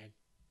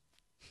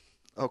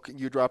 Okay,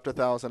 you dropped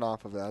 1,000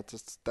 off of that.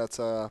 That's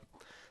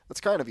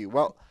kind of you.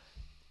 Well,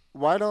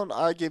 why don't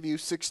I give you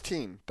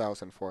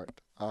 16,000 for it?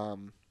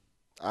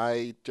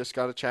 I just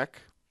got a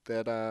check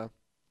that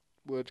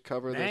would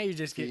cover the. Now you're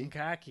just fee. getting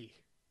cocky.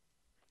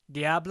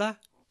 Diabla?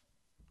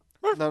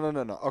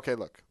 No. Okay,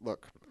 look.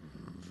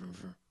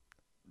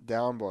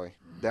 Down boy.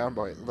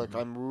 Look,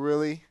 I'd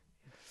really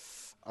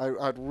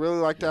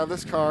like to have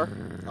this car.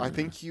 I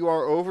think you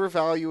are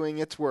overvaluing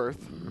its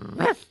worth.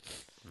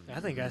 I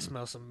think I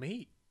smell some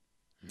meat.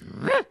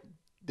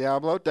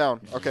 Diablo,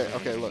 down.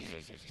 Okay, look.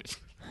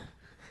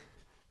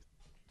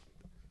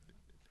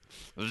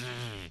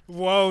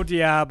 Whoa,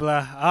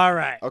 Diabla. All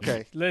right.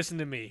 Okay. Listen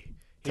to me.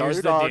 Tell Here's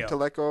your the dog deal. to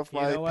let go of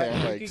my You know what?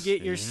 pant You legs. could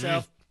get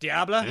yourself...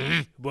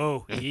 Diabla?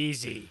 Whoa,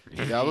 easy.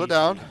 Diablo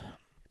down.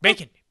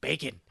 Bacon.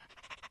 Get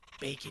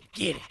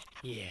it.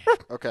 Yeah.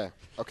 Okay.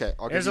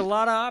 There's a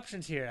lot of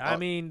options here. I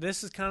mean,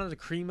 this is kind of the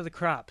cream of the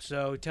crop.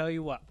 So, tell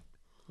you what.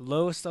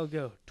 Lowest I'll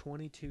go,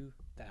 22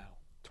 thou.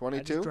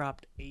 22? I just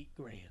dropped $8,000,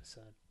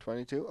 son.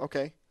 22?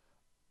 Okay.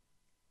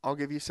 I'll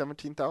give you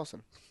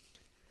 17,000.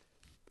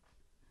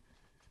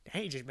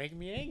 Hey, you're just making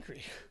me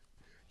angry.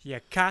 You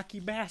cocky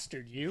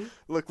bastard, you.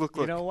 Look.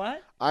 You know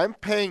what? I'm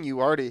paying you,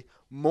 Artie,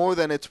 more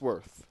than it's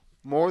worth.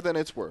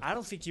 I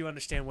don't think you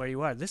understand where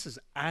you are. This is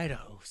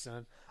Idaho,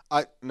 son.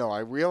 I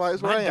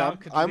realize where My I am.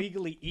 dog could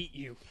legally eat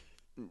you.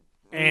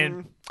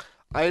 And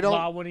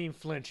law wouldn't even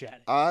flinch at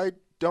it. I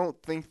don't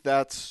think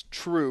that's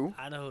true.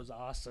 Idaho's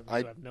awesome.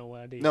 You have no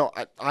idea. No,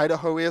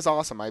 Idaho is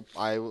awesome. I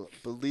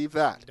believe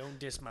that. Don't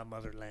diss my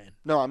motherland.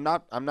 No, I'm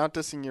not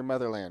dissing your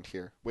motherland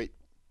here. Wait.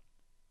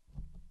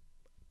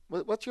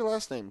 What's your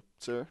last name,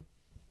 sir?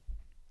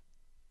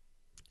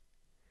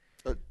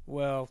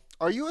 Well,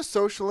 Are you a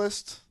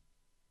socialist?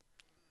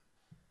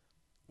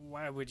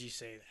 why would you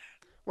say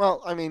that?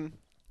 Well, I mean,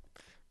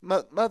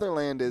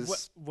 motherland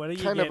is What are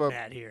you kind of getting a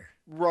at here?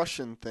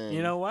 Russian thing.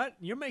 You know what?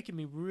 You're making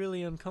me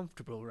really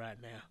uncomfortable right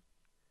now.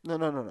 No.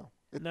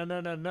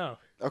 No.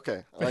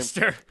 Okay.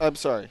 Mister, I'm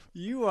sorry.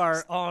 you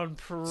are on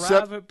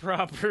private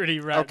property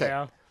right Okay.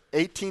 now.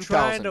 18,000.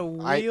 Trying to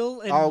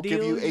wheel and I'll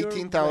give you deal your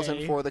 18,000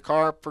 way. for the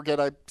car. Forget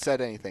I said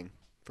anything.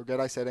 Forget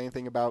I said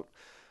anything about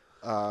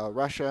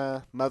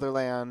Russia,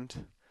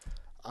 motherland,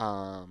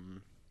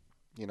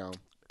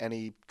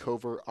 any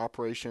covert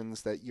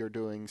operations that you're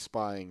doing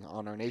spying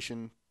on our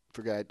nation.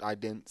 Forget I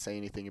didn't say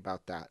anything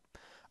about that.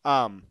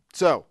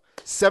 So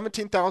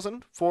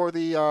 17,000 for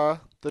the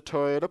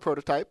Toyota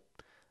prototype.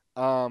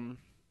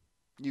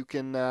 You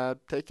can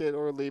take it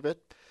or leave it.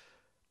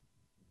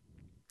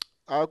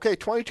 Okay,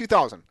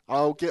 22,000.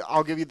 I'll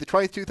give you the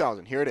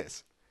 22,000. Here it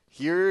is.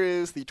 Here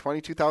is the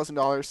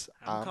 $22,000.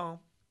 I'm calm.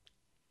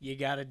 You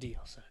got a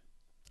deal, son.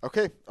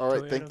 Okay, all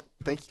right. Toyota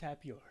Thank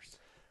prototype yours.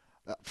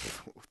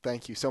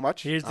 thank you so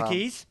much. Here's the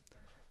keys.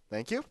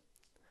 Thank you.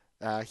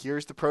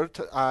 Here's the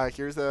prototype.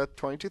 Here's the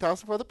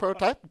 22,000 for the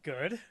prototype.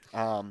 Good.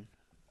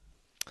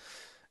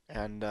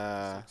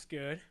 Looks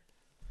good.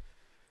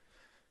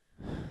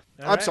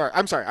 I'm sorry.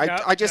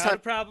 I just not have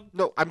a problem.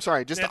 No, I'm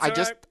sorry. That's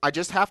I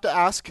just have to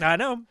ask. I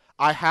know.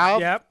 I have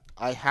Yep.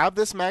 I have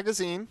this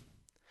magazine,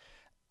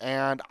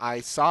 and I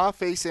saw a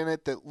face in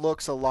it that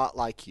looks a lot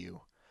like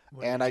you.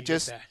 When And did I you get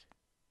just that?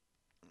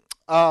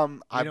 I You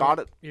know bought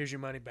what? it. Here's your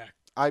money back.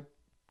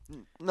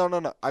 No.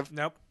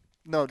 Nope.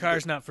 No.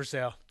 Car's not for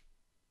sale.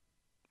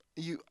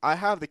 I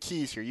have the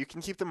keys here. You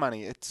can keep the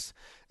money. It's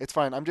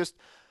fine. I just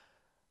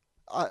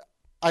Sorry,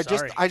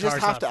 have car's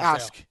not to for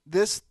ask.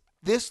 sale.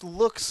 This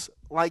looks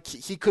like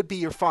he could be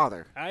your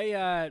father.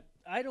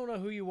 I don't know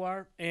who you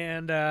are,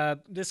 and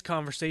this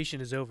conversation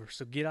is over.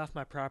 So get off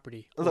my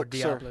property, or Look,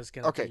 sir. Diablo's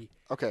gonna Okay. be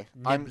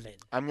I'm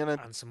nibbling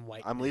on some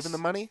white. I'm leaving the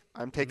money.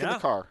 I'm taking No, the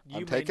car. you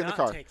I'm may taking not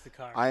the car. take the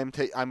car. I'm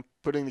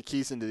putting the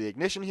keys into the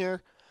ignition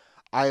here.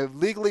 I have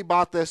legally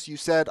bought this. You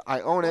said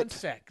I own One it.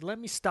 sec. Let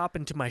me stop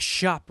into my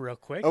shop real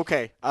quick.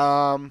 Okay.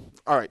 All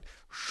right.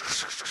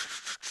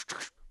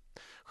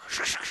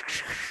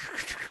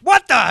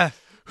 What the?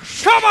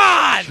 Come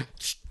on!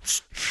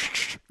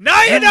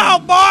 Now you know,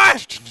 boy!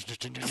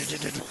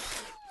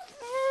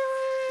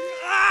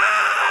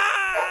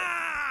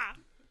 Ah!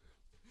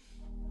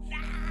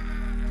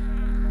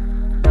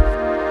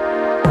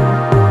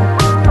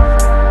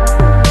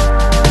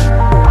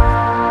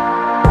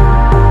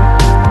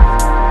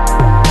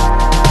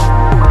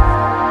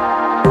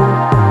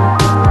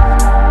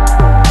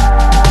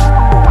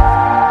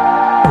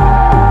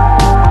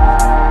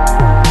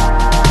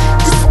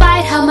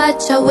 Despite how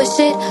much I wish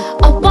it,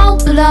 I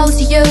won't belong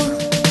to you.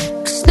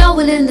 'Cause no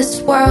one in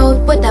this world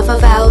would ever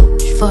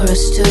vouch for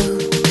us two.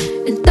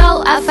 And though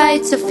I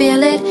fight to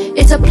feel it,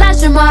 it's a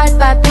pleasure marred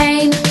by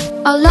pain.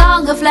 How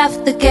long I've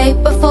left the gate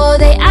before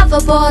they ever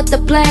board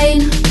the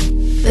plane.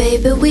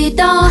 Baby, we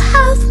don't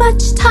have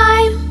much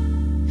time,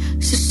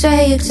 so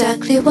say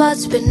exactly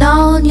what's been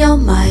on your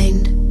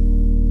mind.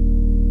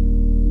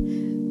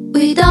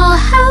 We don't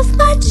have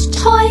much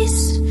choice,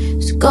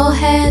 so go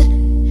ahead,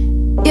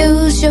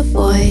 use your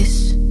voice.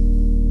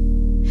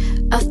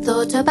 I've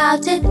thought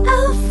about it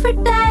every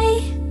day.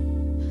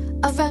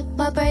 I've racked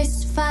my brains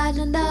to find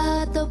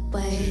another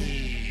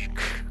way.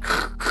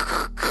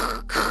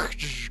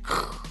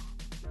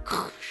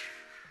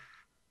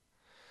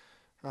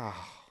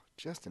 Oh,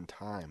 just in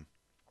time.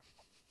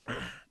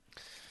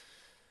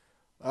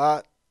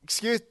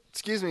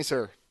 Excuse me,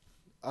 sir.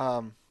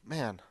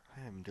 Man,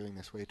 I am doing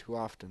this way too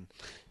often.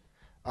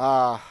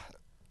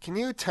 Can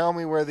you tell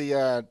me where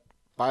the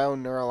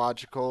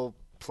bioneurological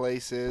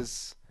place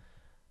is?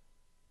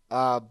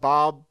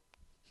 Bob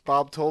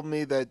told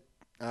me that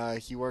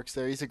he works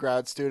there. He's a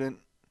grad student.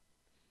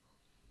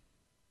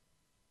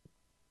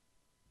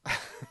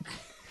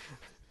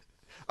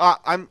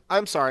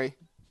 I'm sorry.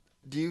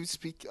 Do you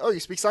speak? Oh, you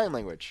speak sign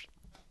language.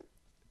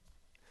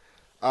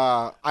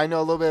 I know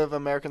a little bit of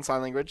American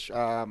Sign Language.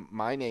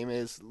 My name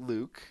is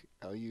Luke,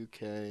 Luke.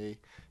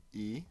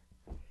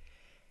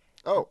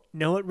 Oh,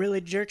 Know what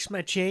really jerks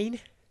my chain?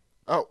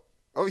 oh,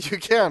 you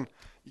can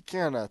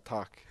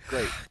talk.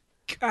 Great.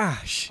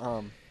 Gosh,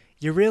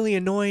 you're really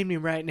annoying me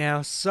right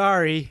now.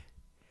 Sorry.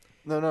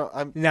 No,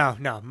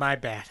 No, my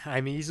bad.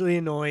 I'm easily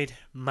annoyed.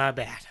 My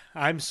bad.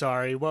 I'm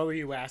sorry. What were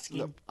you asking?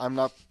 no, I'm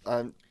not.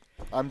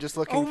 I'm just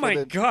looking. Oh for my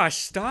the, gosh!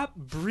 Stop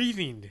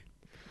breathing.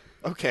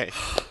 Okay,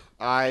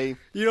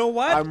 You know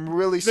what? I'm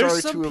really sorry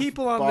There's to some have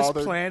people on bothered.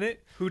 this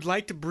planet who'd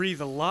like to breathe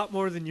a lot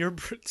more than you're.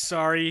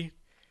 Sorry.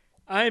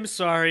 I'm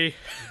sorry.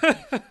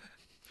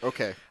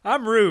 Okay.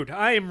 I'm rude.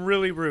 I am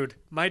really rude.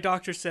 My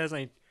doctor says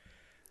I.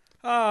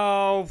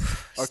 Oh,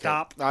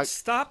 stop.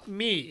 Stop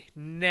me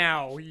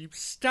now. You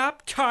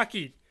stop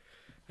talking.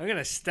 I'm going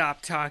to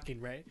stop talking,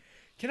 right?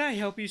 Can I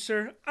help you,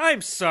 sir?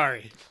 I'm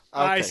sorry.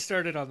 I Okay.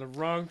 started on the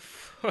wrong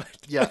foot.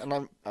 Yeah,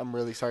 and I'm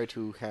really sorry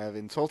to have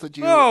insulted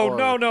you. Oh, or,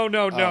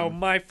 no.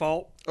 My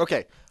fault.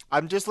 Okay,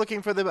 I'm just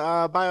looking for the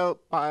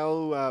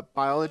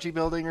biology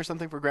building or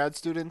something for grad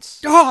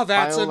students. Oh,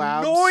 that's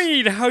Biolabs.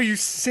 annoying how you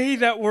say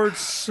that word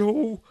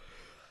so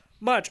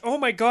much. Oh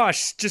my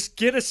gosh, just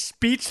get a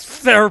speech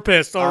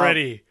therapist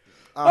already.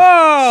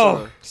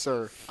 Oh!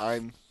 Sir,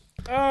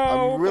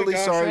 Oh really my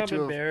gosh, sorry I'm to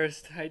have-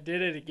 embarrassed. I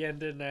did it again,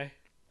 didn't I?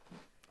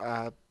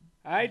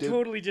 I did-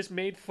 totally just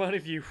made fun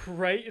of you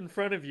right in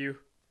front of you.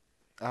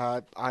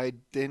 I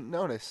didn't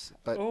notice,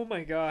 but Oh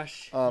my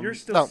gosh. You're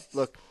still no.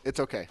 Look,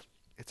 it's okay.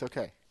 It's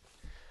okay.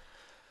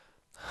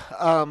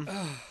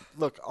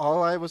 Look,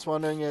 all I was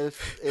wondering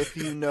if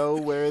you know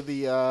where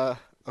the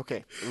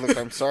Okay, look,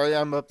 I'm sorry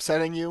I'm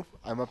upsetting you.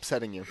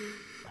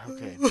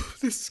 Okay.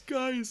 The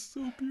sky is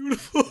so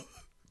beautiful.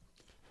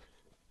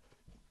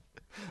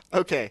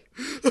 Okay.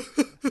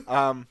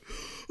 Oh my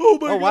Oh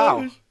gosh.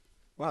 wow.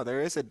 Wow,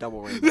 there is a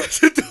double rainbow.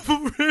 That's a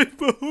double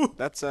rainbow.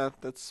 That's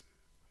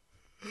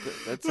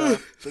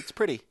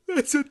pretty.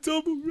 That's a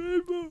double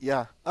rainbow.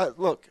 Yeah.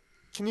 Look,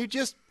 can you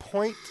just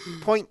point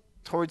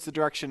towards the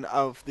direction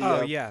of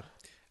the yeah.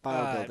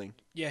 bio building?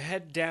 You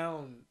head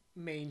down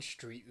Main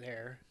Street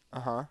there.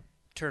 Uh-huh.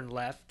 Turn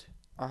left.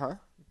 Uh-huh.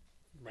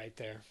 Right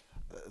there.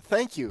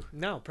 Thank you.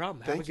 No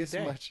problem. Have Thank a you good so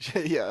day. much.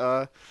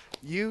 Yeah,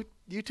 you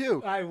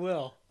too. I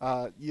will.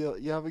 You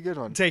have a good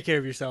one. Take care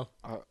of yourself.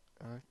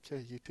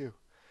 Okay, you too.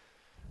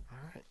 All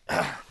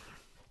right.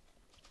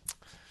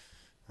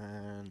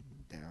 And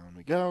down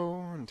we go,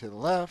 and to the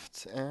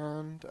left,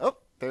 and oh,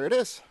 there it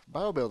is,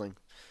 bio building.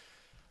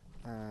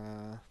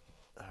 All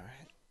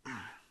right.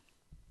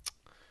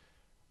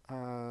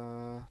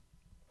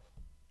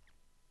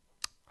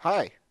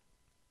 Hi.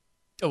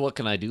 What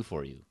can I do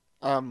for you?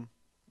 I'm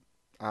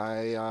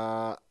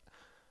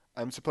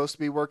supposed to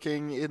be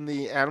working in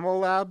the animal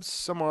labs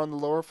somewhere on the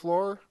lower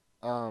floor.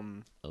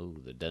 Oh,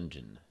 the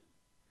dungeon.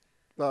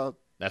 Well,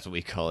 That's what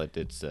we call it.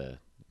 It's a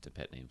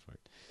pet name for it.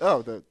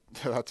 oh,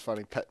 that's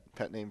funny.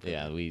 Pet name for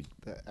Yeah, the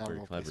we're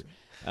animal clever.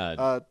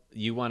 basement.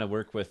 You want to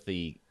work with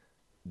the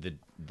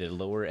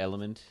lower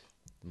element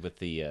with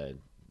the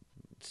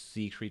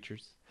sea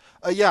creatures?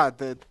 Yeah,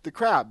 the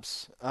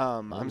crabs.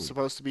 I'm Oh.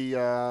 supposed to be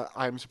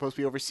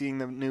overseeing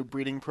the new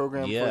breeding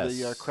program for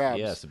the crabs.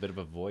 Yes, a bit of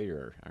a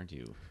voyeur, aren't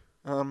you?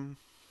 No,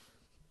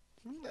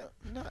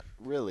 not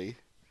really.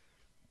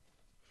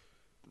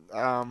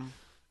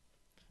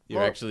 You're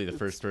well, actually the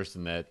first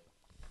person that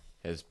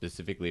has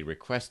specifically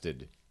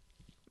requested.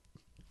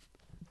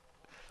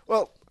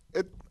 Well,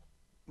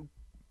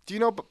 do you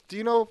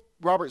know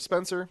Robert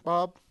Spencer,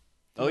 Bob?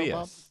 Do you know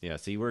Bob?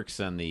 Yes. He works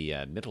on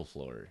the middle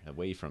floor,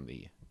 away from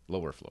the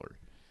lower floor.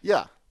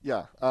 Yeah.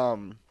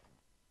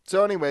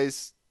 So,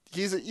 anyways,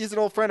 he's an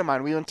old friend of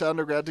mine. We went to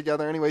undergrad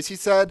together. Anyways, he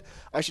said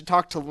I should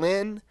talk to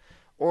Lynn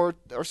or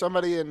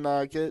somebody and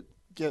get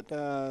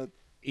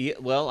Yeah,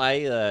 well, I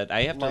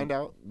have lined to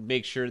out.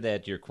 make sure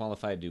that you're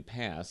qualified to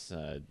pass.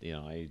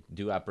 I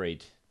do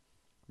operate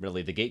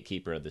really the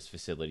gatekeeper of this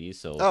facility,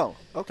 so. Oh,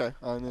 okay.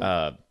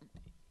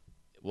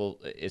 Well,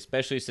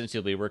 especially since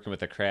you'll be working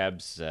with the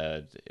crabs,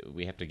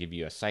 we have to give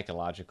you a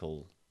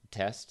psychological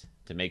test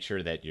to make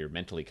sure that you're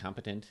mentally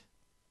competent,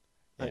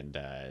 and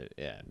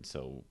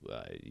so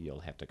you'll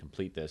have to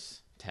complete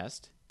this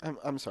test.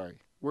 I'm sorry.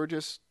 We're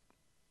just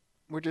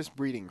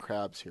breeding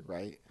crabs here,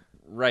 right?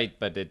 Right,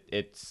 but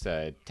it's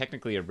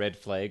technically a red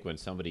flag when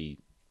somebody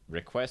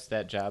requests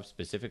that job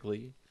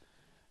specifically.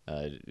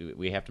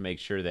 We have to make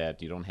sure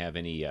that you don't have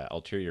any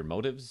ulterior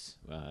motives,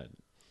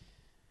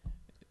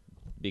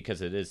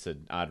 because it is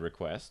an odd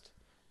request.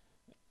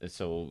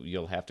 So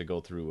you'll have to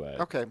go through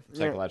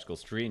psychological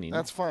screening.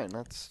 That's fine.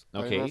 That's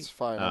okay. That's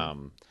fine.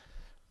 I'm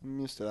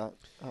used to that.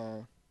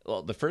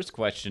 Well, the first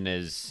question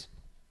is.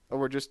 Oh,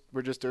 we're just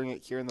doing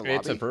it here in the lobby.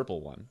 It's a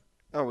verbal one.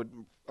 Oh,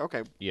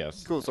 okay.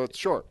 Yes. Cool. So it's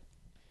short.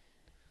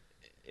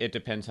 It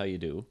depends how you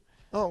do.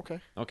 Oh, okay.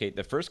 Okay.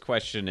 The first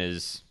question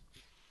is.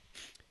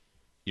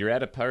 You're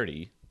at a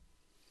party.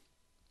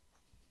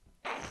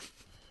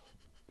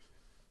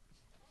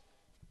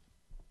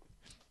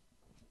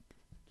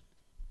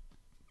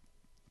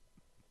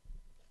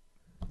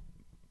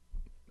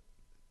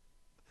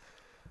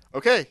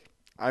 Okay,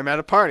 I'm at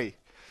a party.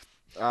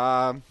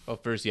 Well,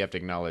 first you have to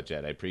acknowledge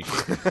that. I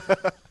appreciate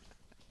it.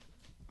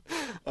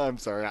 I'm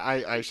sorry.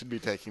 I should be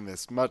taking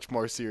this much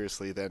more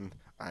seriously than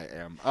I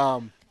am.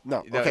 No.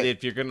 No, Okay.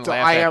 if you're gonna So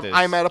laugh at this,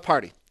 I'm at a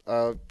party.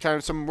 Kind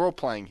of some role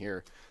playing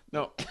here.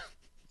 no.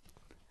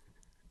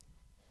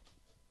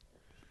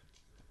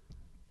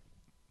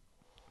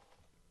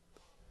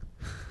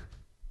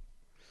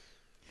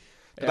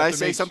 Did I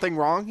say something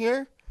wrong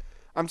here?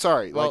 I'm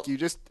sorry. Well-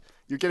 Like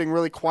you're getting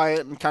really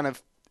quiet and kind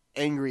of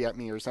angry at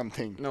me or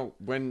something. No,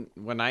 when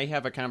I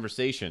have a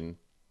conversation,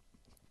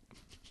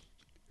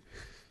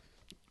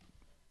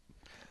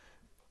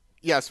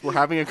 Yes, we're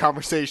having a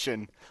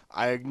conversation.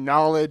 I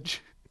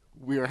acknowledge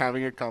we are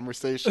having a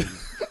conversation.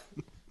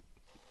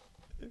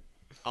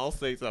 I'll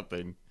say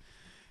something,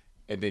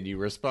 and then you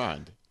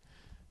respond.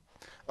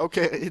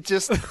 Okay, it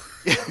just...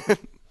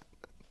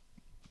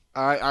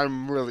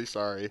 I'm really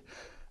sorry.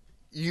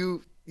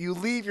 You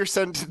leave your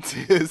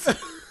sentences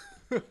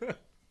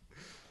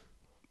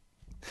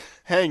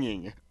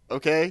hanging,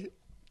 okay?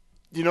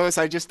 You notice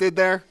I just did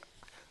there?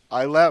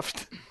 I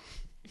left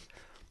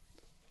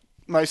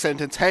my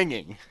sentence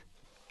hanging.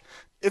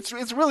 It's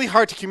really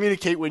hard to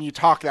communicate when you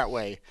talk that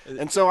way.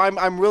 And so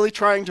I'm really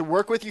trying to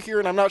work with you here,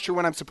 and I'm not sure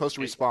when I'm supposed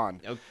to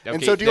respond. Okay,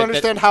 and so do you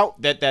understand how...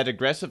 That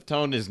aggressive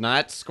tone is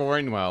not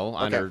scoring well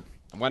on Okay. our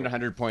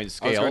 100-point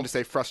scale. I was going to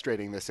say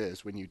frustrating this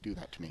is when you do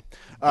that to me.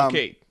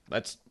 Okay,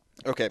 let's...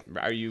 Okay.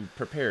 Are you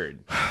prepared?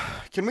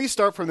 Can we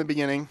start from the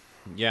beginning?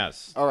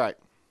 Yes. All right.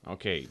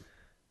 Okay.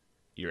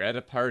 You're at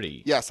a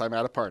party. Yes, I'm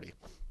at a party.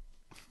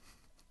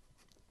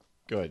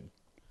 Good.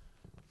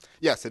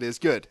 Yes, it is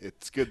good.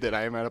 It's good that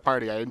I am at a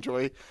party. I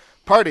enjoy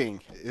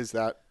partying. Is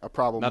that a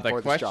problem Now, the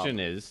for this job? question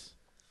is...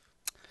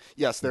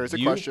 Yes, there is a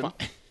question.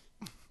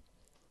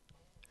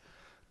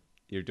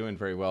 You're doing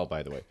very well,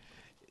 by the way.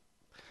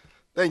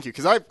 Thank you,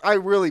 because I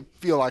really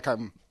feel like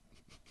I'm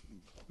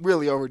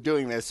really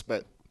overdoing this,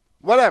 but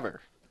whatever.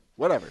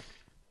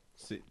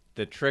 See,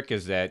 the trick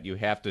is that you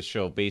have to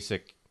show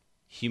basic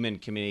human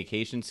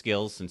communication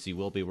skills since you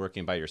will be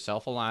working by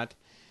yourself a lot,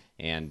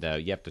 and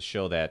you have to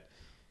show that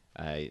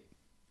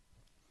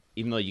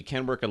even though you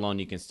can work alone,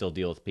 you can still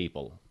deal with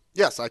people.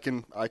 Yes, I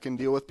can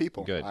deal with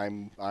people. Good.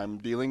 I'm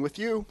dealing with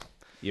you.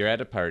 You're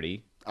at a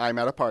party, I'm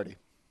at a party.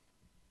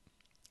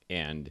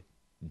 and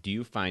do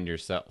you find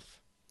yourself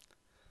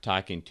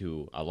talking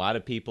to a lot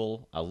of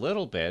people a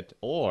little bit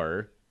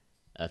or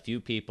a few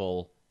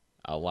people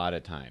a lot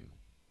of time?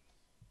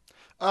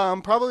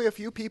 Probably a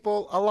few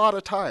people a lot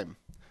of time.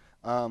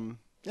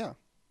 Yeah.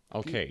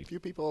 Okay. Few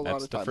people a lot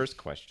That's of time. the first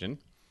question.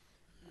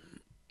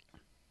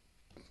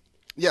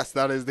 Yes,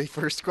 that is the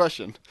first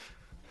question.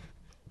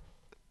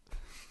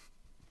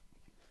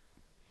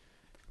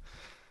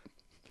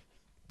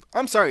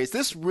 I'm sorry, is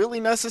this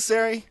really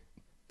necessary?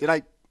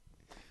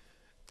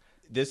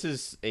 This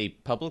is a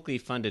publicly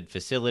funded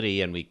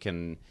facility, and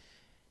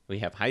we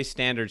have high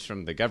standards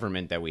from the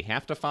government that we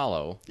have to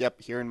follow.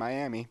 Yep, here in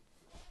Miami,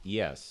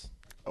 Yes,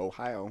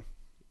 Ohio.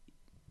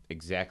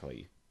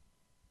 exactly.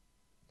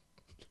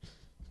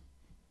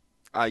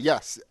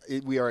 Yes,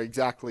 we are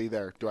exactly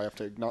there. Do I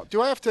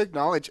have to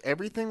acknowledge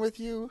everything with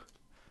you?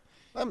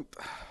 Well,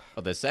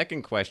 the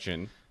second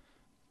question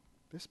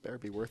This better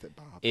be worth it,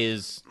 Bob.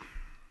 is,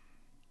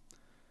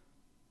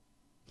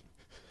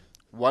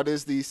 What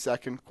is the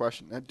second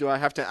question? Do I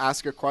have to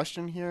ask a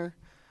question here?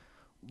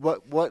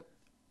 What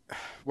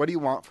do you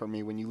want from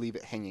me when you leave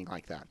it hanging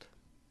like that?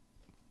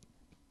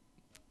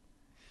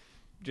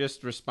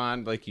 just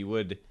respond like you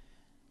would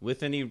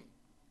with any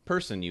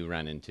person you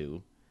run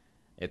into.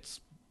 It's,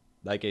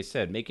 like I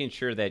said, making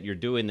sure that you're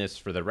doing this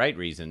for the right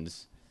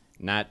reasons,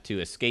 not to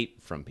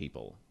escape from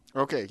people.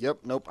 Okay, yep,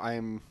 nope,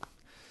 I'm...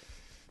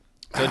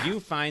 So do you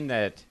find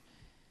that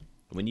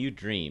when you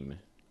dream,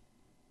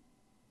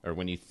 or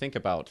when you think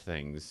about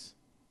things...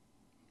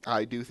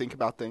 I do think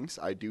about things.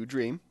 I do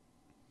dream.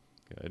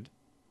 Good.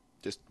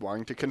 Just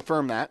wanting to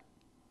confirm that.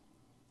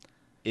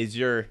 Is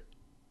your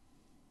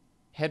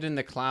head in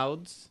the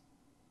clouds?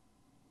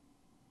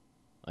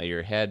 Or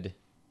your head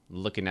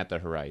looking at the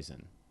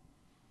horizon?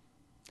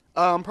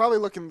 Probably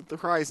looking at the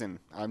horizon.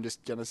 I'm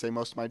just going to say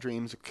most of my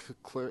dreams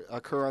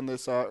occur on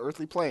this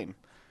earthly plane.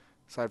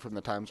 Aside from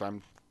the times where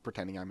I'm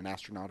pretending I'm an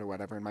astronaut or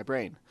whatever in my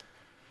brain.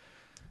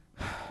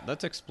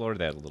 Let's explore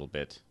that a little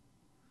bit.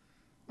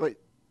 Wait,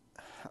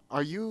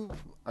 are you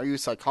a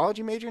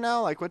psychology major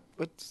now? Like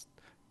what's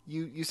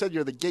you said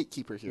you're the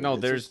gatekeeper here. No,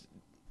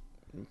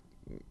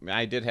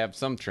 I did have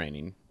some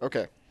training.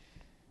 Okay.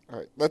 All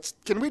right.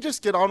 Can we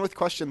just get on with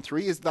question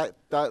 3? Is that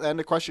the end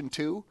of question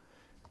 2?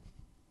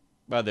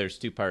 Well, there's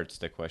 2 parts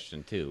to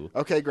question 2.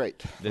 Okay,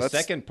 great. The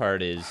second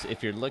part is,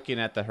 if you're looking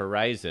at the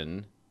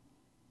horizon,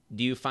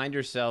 do you find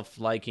yourself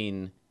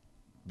liking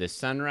the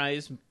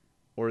sunrise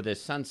or the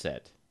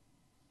sunset?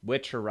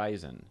 Which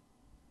horizon?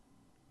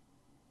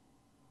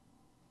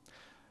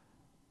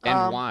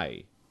 And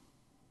why?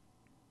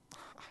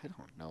 I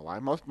don't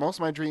know. Most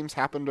of my dreams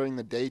happen during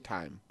the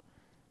daytime.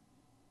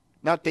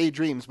 Not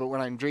daydreams, but when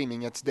I'm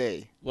dreaming, it's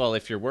day. Well,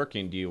 if you're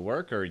working, do you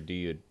work or do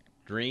you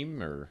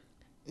dream or?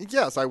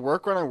 Yes, I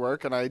work when I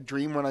work and I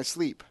dream when I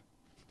sleep.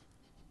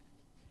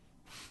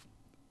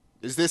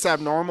 Is this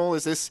abnormal?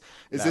 Is this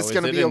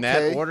going to be okay? Is it in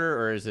that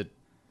order, or is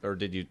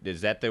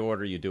that the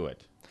order you do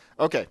it?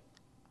 Okay.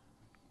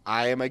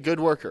 I am a good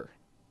worker.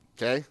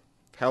 Okay?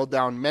 Held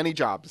down many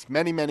jobs,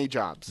 many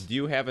jobs. Do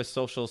you have a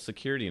social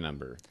security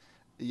number?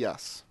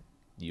 Yes.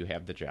 You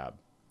have the job.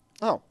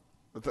 Oh.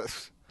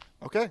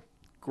 Okay.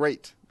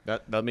 Great.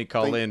 Let me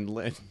call in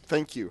Lynn.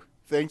 Thank you.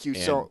 Thank you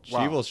She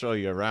will show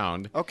you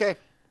around. Okay.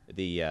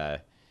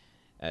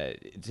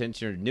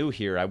 Since you're new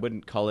here, I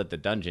wouldn't call it the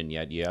dungeon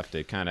yet. You have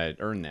to kind of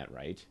earn that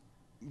right.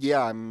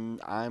 Yeah, I'm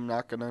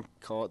not gonna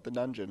call it the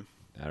dungeon.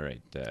 All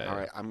right. All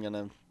right, I'm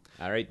gonna.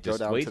 All right, go just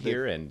down wait to the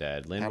here, and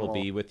Lynn will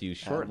be with you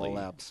shortly.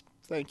 Animal Labs.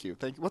 Thank you.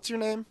 What's your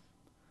name?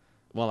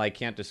 Well, I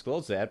can't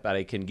disclose that, but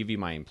I can give you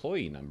my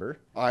employee number.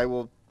 I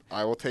will.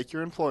 I will take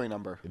your employee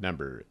number.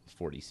 Number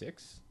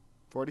 46.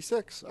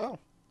 46. Oh,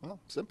 well,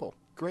 simple.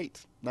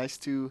 Great. Nice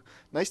to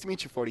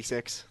meet you,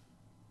 46.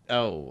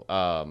 Oh,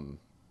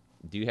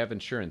 do you have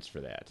insurance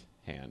for that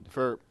hand?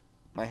 For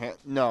my hand?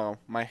 No,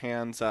 my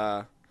hands.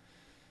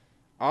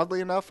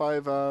 Oddly enough,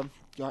 I've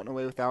gotten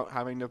away without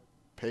having to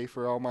pay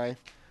for all my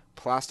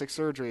plastic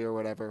surgery or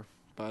whatever.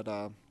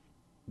 But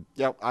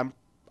yeah, I'm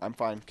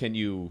fine. Can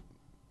you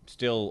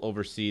still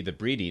oversee the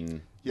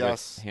breeding?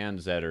 Yes. With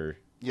hands that are.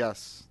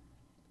 Yes,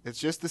 it's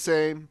just the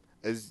same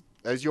as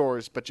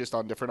yours, but just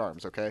on different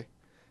arms. Okay,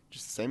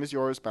 just the same as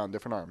yours, but on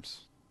different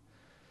arms.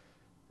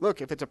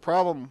 Look, if it's a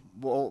problem,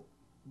 we'll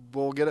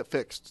get it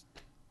fixed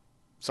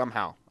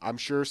somehow. I'm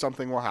sure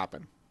something will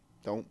happen.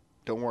 Don't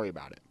worry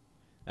about it.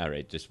 All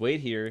right, just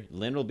wait here.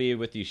 Lynn will be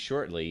with you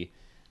shortly.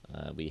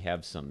 We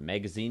have some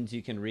magazines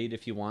you can read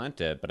if you want,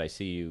 but I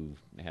see you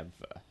have.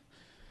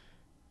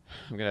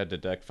 I'm gonna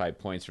deduct 5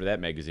 points for that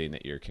magazine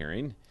that you're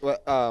carrying.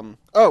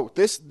 Well,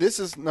 this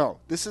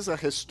is a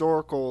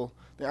historical.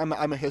 I'm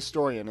a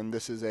historian, and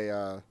this is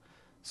a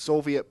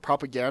Soviet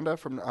propaganda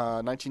from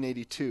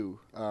 1982.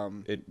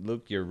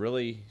 Luke, you're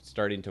really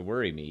starting to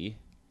worry me.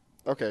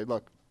 Okay,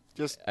 look,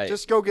 just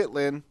go get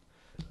Lynn,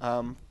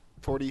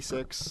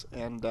 46,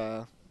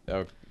 and.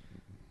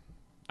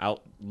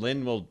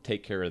 Lynn will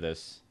take care of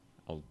this.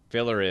 I'll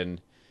fill her in.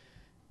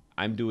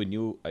 I'm doing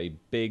you a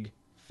big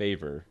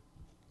favor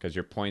because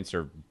your points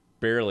are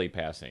barely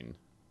passing.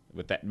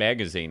 With that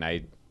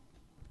magazine,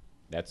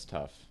 that's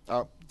tough.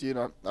 Oh, do you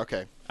know?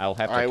 Okay. I'll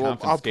have to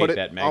confiscate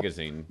that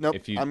magazine. Nope,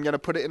 I'm going to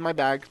put it in my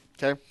bag.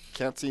 Okay?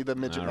 Can't see the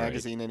midget All right.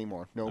 magazine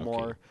anymore. No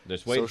more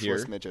Just wait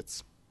socialist here.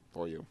 midgets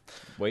for you.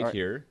 Wait right.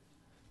 here.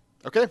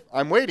 Okay,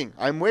 I'm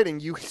waiting.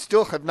 You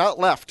still have not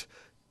left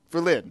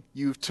for Lynn.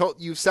 You've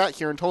sat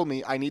here and told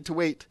me I need to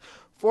wait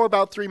for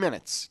about 3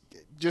 minutes.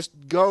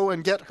 Just go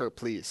and get her,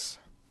 please.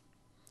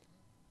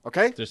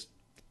 Okay?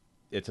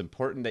 It's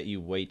important that you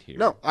wait here.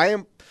 No,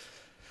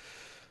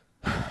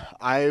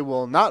 I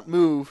will not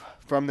move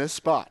from this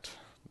spot.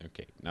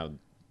 Okay. Now,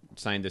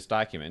 sign this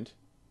document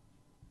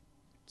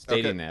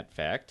stating that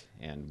fact,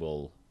 and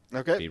we'll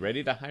be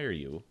ready to hire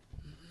you.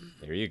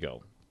 There you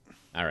go.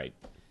 All right.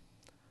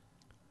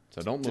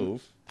 So don't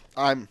move.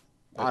 I'm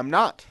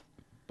not.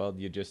 Well,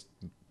 you just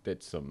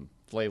bit some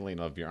flailing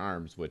of your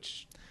arms,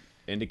 which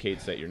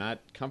indicates that you're not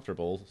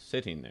comfortable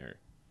sitting there.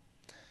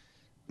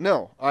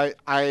 No,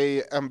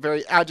 I am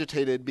very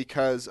agitated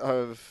because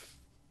of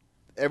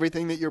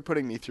everything that you're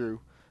putting me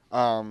through.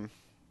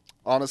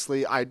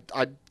 Honestly,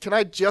 can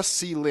I just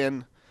see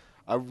Lynn?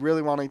 I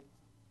really want to.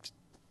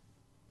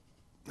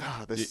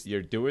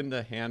 You're doing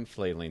the hand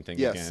flailing thing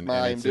yes, again,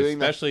 I'm and it's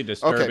doing especially that.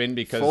 disturbing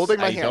because Folding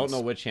my I hands. don't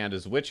know which hand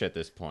is which at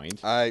this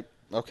point. I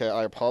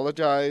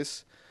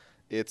apologize.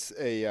 It's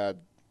a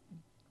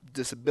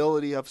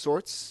disability of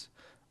sorts.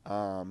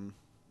 I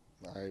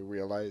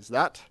realize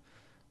that.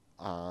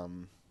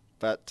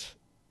 But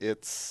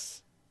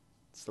it's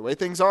the way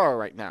things are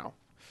right now.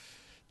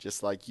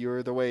 Just like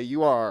you're the way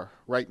you are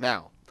right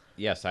now.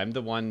 Yes, I'm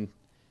the one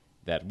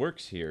that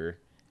works here.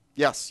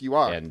 Yes, you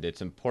are. And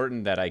it's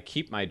important that I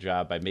keep my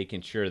job by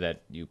making sure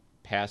that you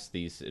pass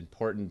these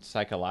important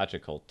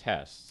psychological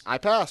tests. I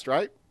passed,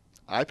 right?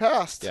 I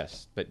passed.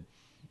 Yes, but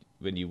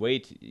when you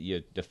wait,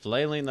 the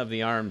flailing of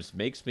the arms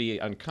makes me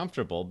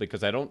uncomfortable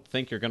because I don't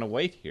think you're going to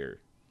wait here.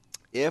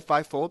 If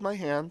I fold my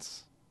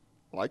hands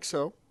like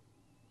so,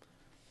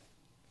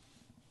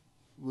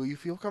 will you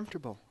feel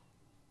comfortable?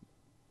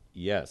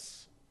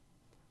 Yes.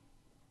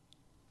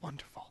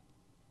 Wonderful.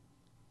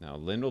 Now,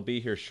 Lynn will be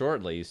here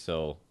shortly,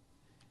 so...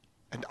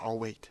 And I'll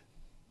wait.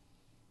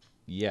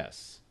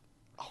 Yes.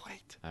 I'll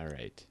wait. All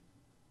right.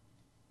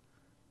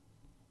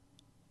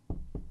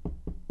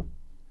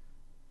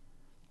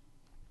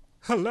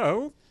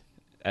 Hello?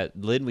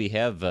 Lynn, we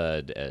have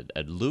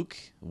Luke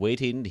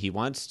waiting. He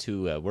wants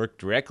to work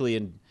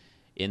directly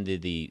into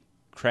the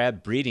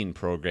crab breeding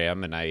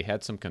program, and I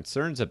had some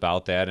concerns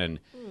about that, and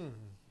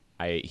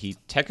he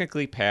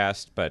technically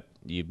passed, but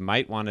you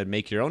might want to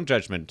make your own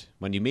judgment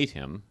when you meet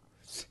him.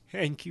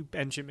 Thank you,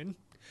 Benjamin.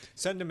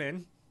 Send him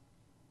in.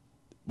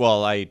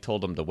 Well, I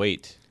told him to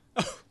wait.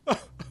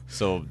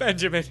 So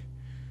Benjamin,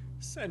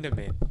 send him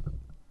in.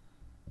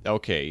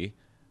 Okay.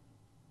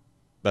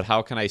 But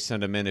how can I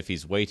send him in if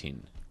he's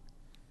waiting?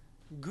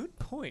 Good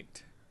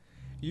point.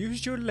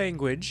 Use your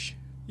language,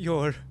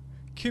 your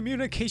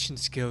communication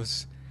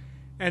skills,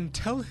 and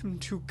tell him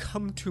to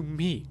come to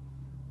me.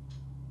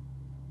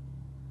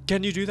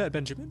 Can you do that,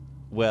 Benjamin?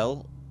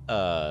 Well,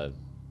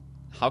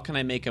 how can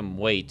I make him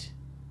wait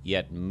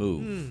yet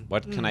move?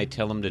 What can I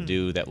tell him to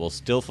do that will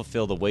still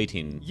fulfill the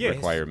waiting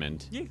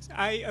requirement? Yes,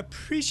 I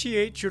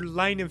appreciate your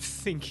line of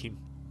thinking.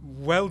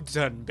 Well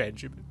done,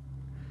 Benjamin.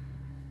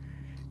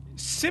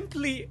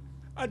 Simply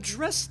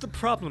address the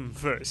problem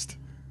first.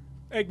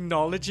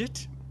 Acknowledge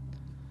it,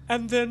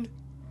 and then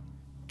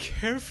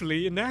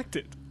carefully enact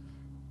it.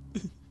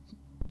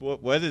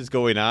 What is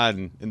going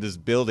on in this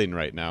building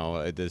right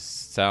now? This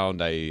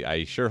sound,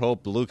 I sure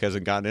hope Luke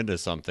hasn't gotten into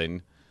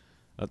something.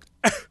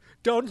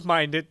 Don't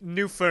mind it.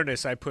 New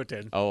furnace I put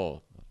in.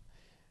 Oh.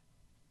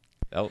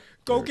 Oh,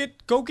 Go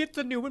get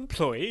the new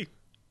employee.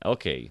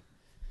 Okay.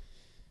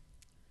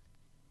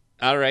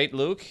 All right,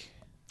 Luke.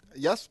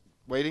 Yes,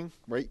 waiting,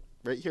 right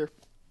here.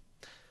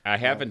 I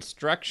have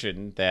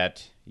instruction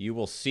that you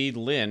will see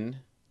Lynn,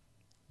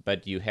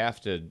 but you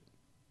have to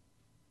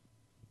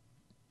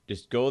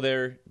just go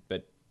there,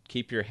 but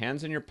keep your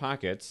hands in your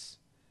pockets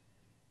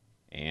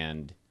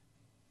and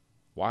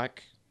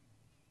walk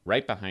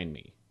right behind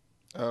me.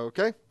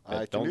 Okay, But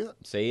I can do don't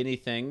that. say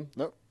anything.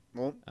 Nope,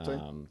 won't say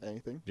Um,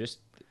 anything. Just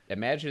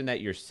imagine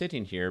that you're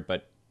sitting here,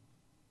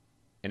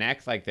 and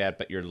act like that,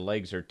 but your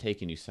legs are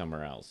taking you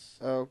somewhere else.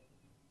 Oh,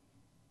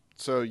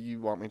 so you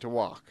want me to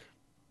walk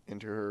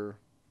into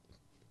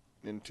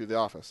the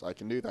office? I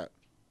can do that.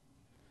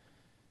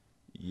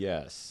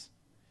 Yes.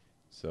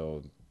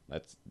 So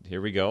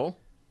here we go.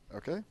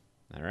 Okay.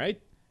 All right.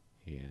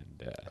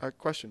 And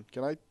Question: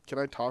 Can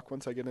I talk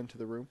once I get into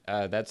the room?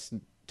 that's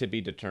to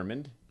be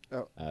determined.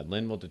 Oh.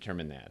 Lynn will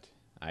determine that.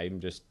 I'm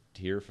just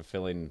here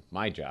fulfilling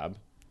my job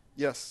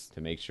Yes.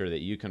 to make sure that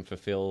you can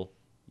fulfill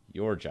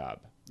your job.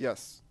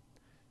 Yes.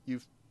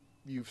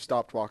 You've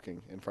stopped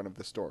walking in front of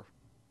this door.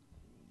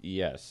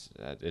 Yes.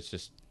 It's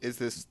just Is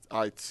this?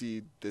 I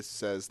see. This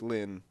says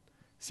Lynn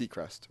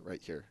Seacrest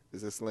right here.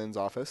 Is this Lynn's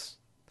office?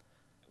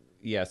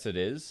 yes, it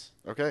is.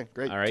 Okay,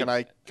 great. All right. Can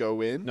I go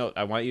in? No,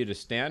 I want you to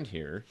stand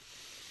here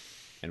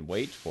and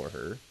wait for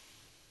her.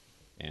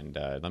 And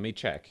let me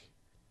check.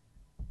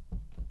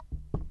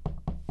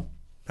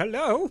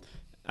 Hello.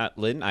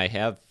 Lynn, I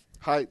have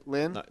Hi,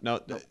 Lynn. no.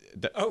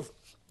 Oh,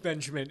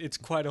 Benjamin, it's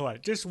quite all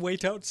right. Just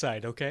wait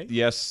outside, okay?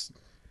 Yes,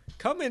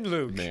 Come in,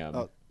 Luke. ma'am.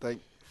 Oh,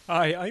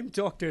 Hi, I'm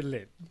Dr.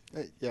 Lin.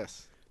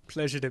 yes.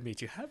 Pleasure to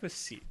meet you. Have a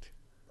seat.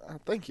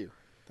 Thank you.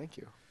 Thank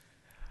you.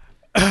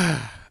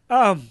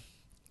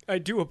 I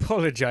do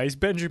apologize.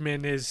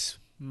 Benjamin is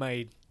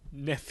my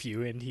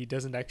nephew, and he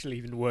doesn't actually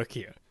even work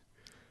here.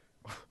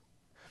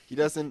 He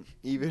doesn't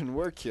even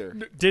work here.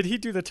 Did he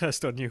do the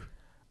test on you?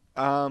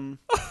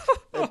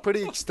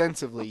 Pretty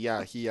extensively.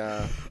 Yeah. He.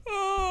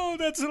 Oh,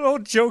 that's an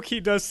old joke he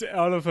does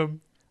out of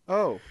him.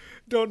 Oh.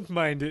 Don't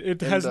mind it.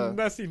 It And, has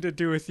nothing to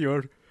do with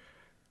your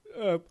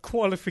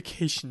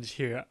qualifications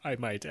here, I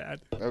might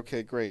add.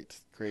 Okay. Great.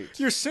 Great.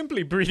 You're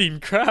simply breeding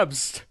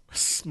crabs,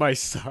 my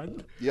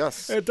son.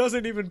 Yes. It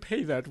doesn't even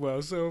pay that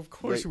well, so of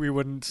course Wait, we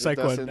wouldn't it doesn't-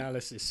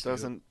 psychoanalysis you.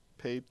 Doesn't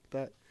pay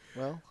that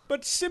well.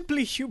 But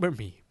simply humor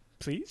me,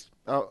 please.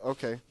 Oh.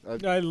 Okay.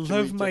 I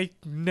love my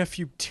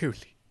nephew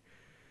dearly.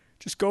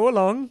 Just go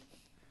along,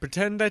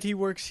 pretend that he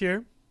works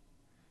here,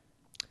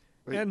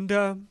 Wait. and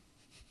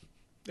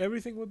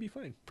everything will be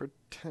fine.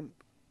 Pretend.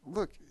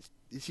 Look.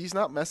 He's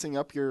not messing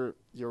up your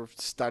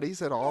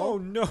studies at Oh, all.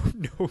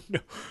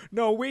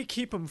 no, we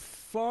keep him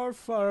far,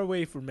 far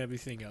away from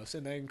everything else,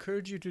 and I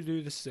encourage you to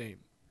do the same.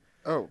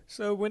 Oh.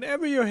 So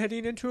whenever you're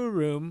heading into a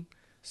room,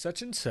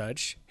 such and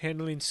such,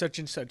 handling such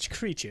and such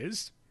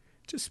creatures,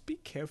 just be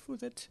careful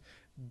that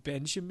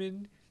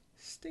Benjamin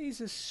stays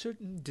a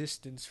certain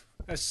distance,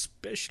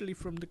 especially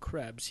from the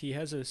crabs. He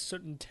has a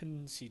certain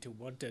tendency to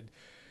want to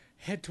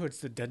head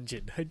towards the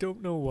dungeon. I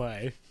don't know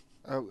why.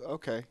 Oh.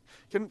 Okay.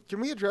 Can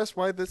we address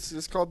why this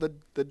is called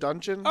the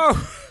dungeon?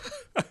 Oh!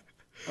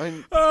 I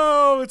mean,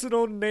 Oh, it's an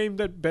old name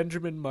that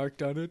Benjamin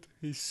marked on it.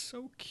 He's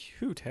so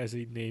cute as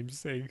he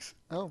names things.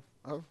 oh.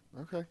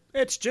 Okay.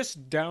 It's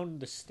just down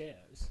the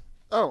stairs.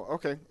 Oh.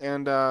 Okay.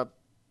 And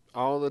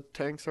all the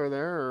tanks are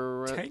there,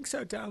 or Tanks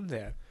are down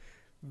there.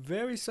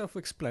 Very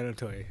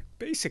self-explanatory.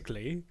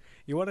 Basically,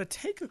 you want to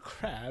take a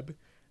crab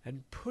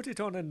and put it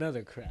on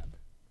another crab.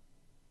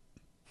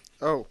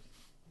 Oh.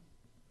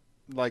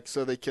 Like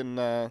so they can.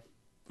 Well,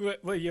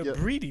 you're Yeah.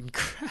 breeding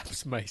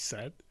crabs, my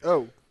son.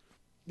 Oh.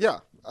 Yeah.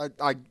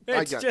 I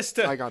It's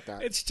I got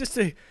that. It's just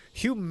a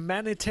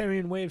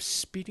humanitarian way of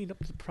speeding up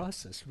the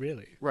process,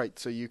 really. Right.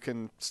 So you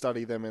can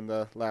study them in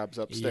the labs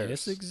upstairs.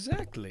 Yes,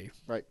 exactly.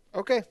 Right.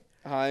 Okay.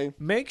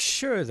 Make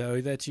sure,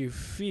 though, that you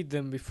feed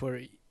them before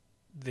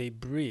they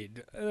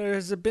breed. There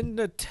has been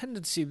a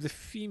tendency of the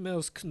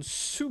females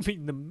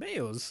consuming the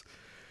males.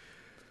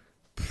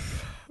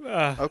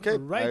 Okay,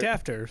 Right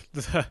after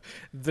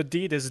the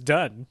deed is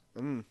done.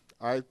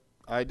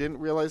 I didn't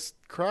realize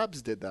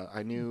crabs did that.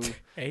 I knew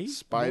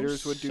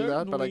spiders would do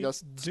that, but I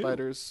guess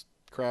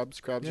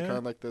crabs are Yeah. kind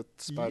of like the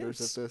spiders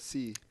Yes. of the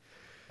sea,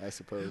 I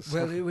suppose.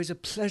 Well, it was a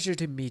pleasure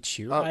to meet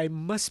you. Oh. I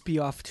must be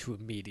off to a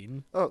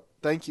meeting. Oh,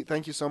 thank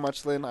you so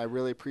much, Lynn. I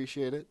really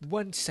appreciate it.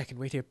 1 second,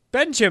 wait here.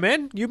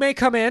 Benjamin, you may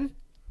come in.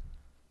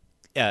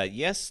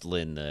 Yes,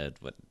 Lynn.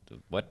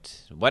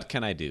 What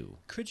can I do?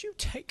 Could you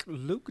take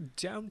Luke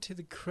down to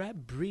the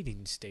crab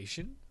breeding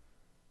station?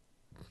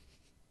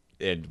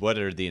 And what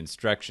are the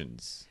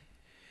instructions?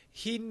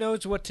 He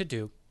knows what to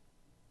do.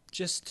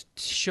 Just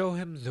show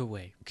him the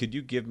way. Could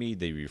you give me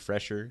the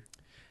refresher?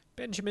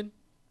 Benjamin,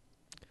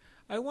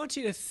 I want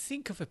you to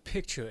think of a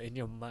picture in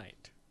your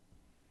mind.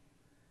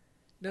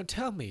 Now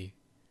tell me,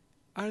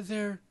 are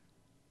there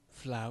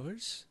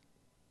flowers?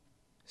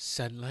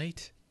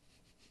 Sunlight?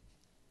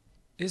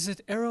 Is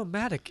it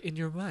aromatic in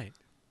your mind?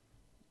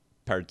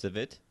 Parts of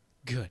it.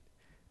 Good.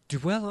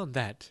 Dwell on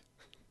that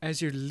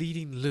as you're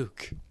leading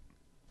Luke.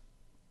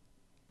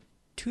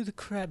 to the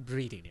crab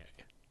breeding area.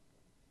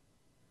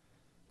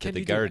 To the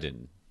you do that?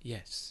 garden.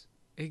 Yes,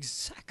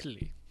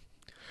 exactly.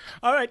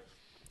 All right,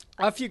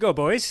 off you go,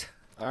 boys.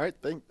 All right,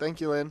 thank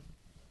you, Lynn.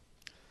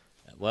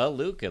 Well,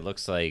 Luke, it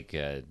looks like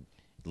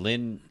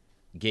Lynn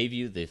gave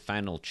you the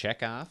final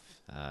check off.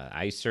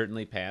 I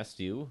certainly passed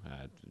you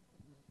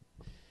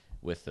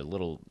with a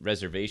little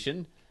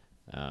reservation.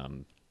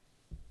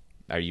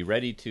 Are you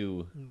ready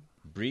to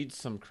breed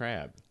some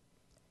crab?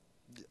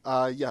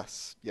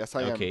 Yes,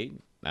 I am. Okay,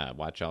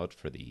 watch out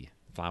for the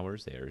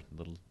flowers. They're a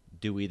little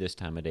dewy this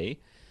time of day.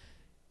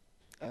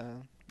 Yeah.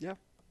 Okay.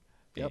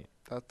 Yep.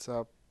 That's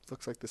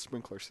looks like the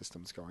sprinkler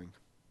system's going.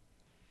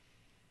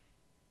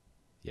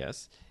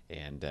 Yes,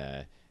 and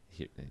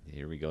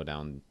here we go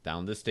down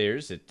the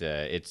stairs.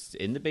 It's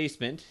in the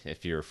basement.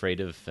 If you're afraid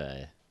of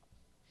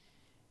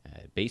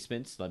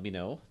basements, let me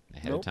know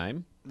ahead of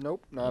time.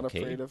 Nope, not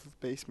Okay. afraid of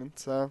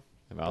basements. Well,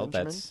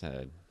 Benjamin? that's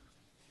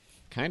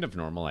kind of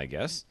normal, I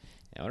guess.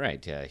 All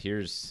right,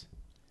 here's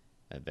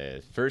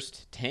the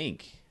first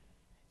tank.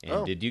 And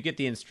Oh. did you get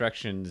the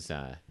instructions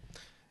how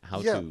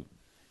Yeah. to?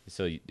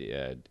 So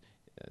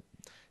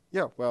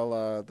Yeah,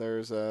 well,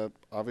 there's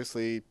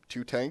obviously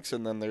 2 tanks,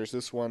 and then there's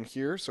this one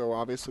here. So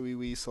obviously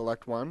we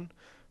select one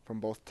from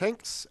both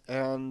tanks,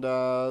 and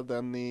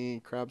then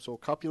the crabs will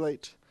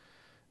copulate,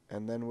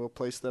 and then we'll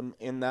place them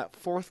in that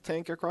 4th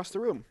tank across the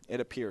room, it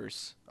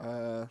appears.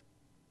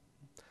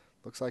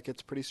 Looks like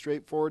it's pretty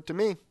straightforward to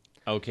me.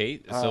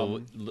 okay. So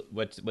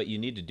what you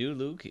need to do,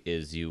 Luke,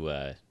 is you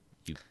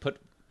put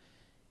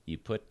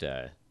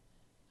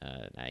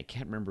I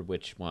can't remember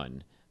which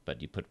one,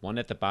 but you put one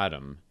at the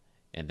bottom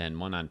and then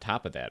one on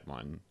top of that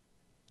one,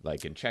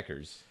 like in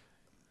checkers.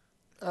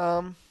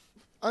 I'm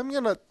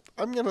gonna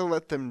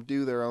let them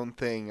do their own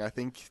thing. I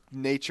think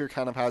nature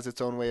kind of has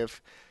its own way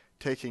of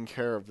taking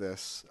care of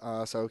this.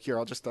 So here,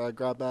 I'll just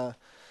grab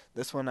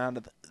this one out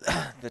of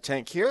the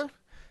tank here,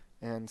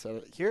 and set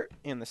it here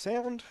in the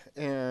sand.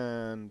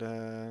 And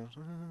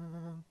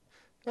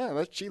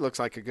yeah, she looks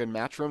like a good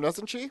match for him,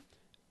 doesn't she?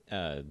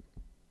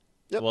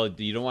 Yep. Well,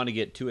 you don't want to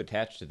get too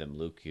attached to them,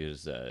 Luke,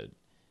 because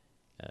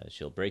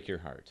she'll break your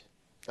heart.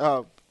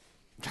 Oh,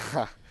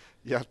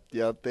 yeah,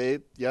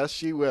 yes,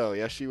 she will.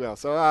 Yes, she will.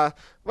 So, why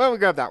don't we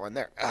grab that one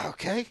there?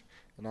 Okay,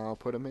 and I'll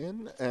put them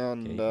in.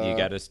 And Okay, you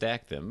got to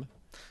stack them.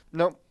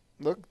 Nope.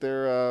 Look,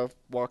 they're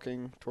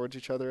walking towards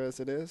each other as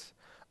it is.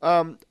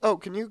 Oh,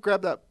 can you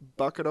grab that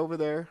bucket over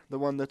there? The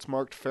one that's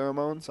marked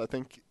pheromones? I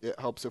think it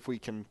helps if we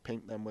can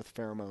paint them with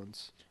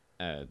pheromones.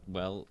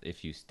 Well,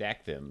 if you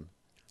stack them,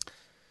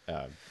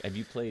 have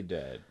you played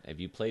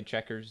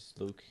checkers,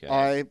 Luke?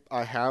 I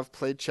have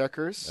played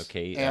checkers.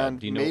 Okay, And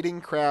do you know- mating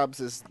crabs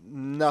is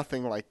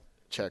nothing like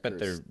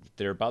checkers. But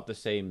they're about the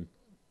same.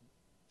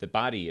 The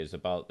body is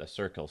about a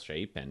circle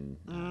shape,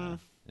 and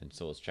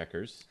so is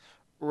checkers.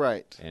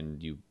 Right.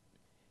 And you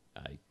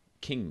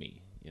king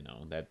me,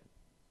 that.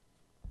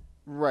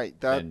 Right.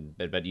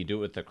 But you do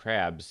it with the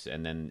crabs,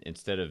 and then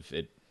instead of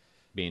it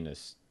being a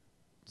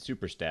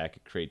super stack,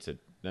 it creates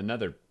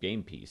another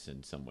game piece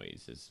in some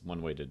ways. Is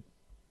one way to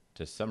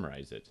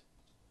summarize it.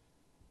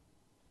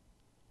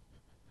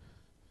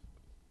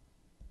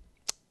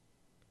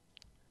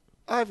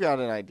 I've got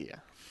an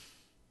idea.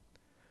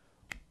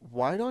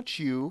 Why don't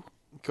you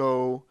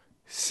go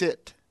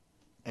sit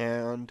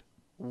and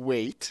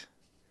wait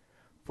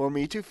for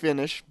me to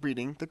finish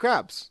breeding the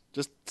crabs?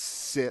 Just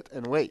sit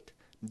and wait.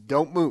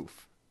 Don't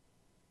move.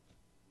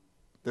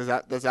 Does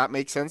that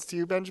make sense to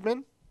you,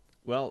 Benjamin?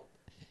 Well,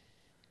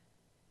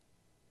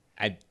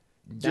 I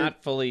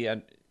not fully.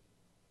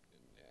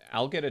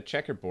 I'll get a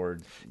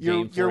checkerboard.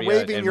 You're game for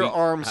waving and your we-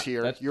 arms uh,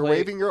 here. let's You're play-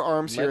 waving your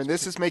arms here, let's and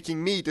this is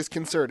making me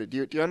disconcerted.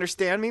 Do you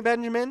understand me,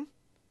 Benjamin?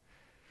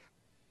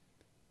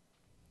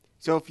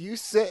 So if you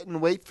sit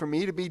and wait for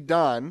me to be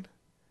done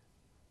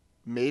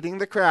mating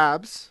the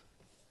crabs,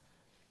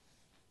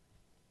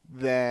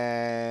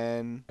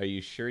 then Are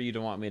you sure you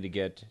don't want me to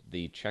get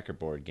the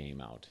checkerboard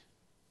game out?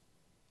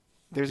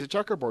 there's a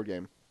checkerboard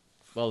game.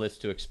 Well, it's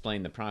to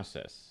explain the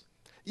process.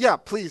 Yeah,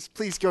 please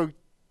go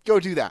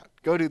do that.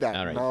 Go do that.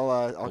 All right. And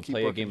I'll We'll keep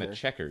play a working game here. of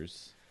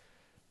checkers,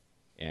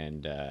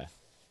 and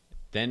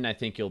then I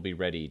think you'll be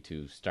ready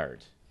to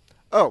start.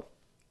 Oh,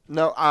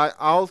 no,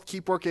 I'll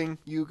keep working.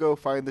 You go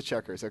find the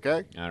checkers,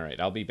 okay? All right,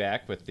 I'll be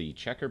back with the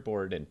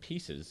checkerboard and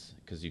pieces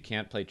because you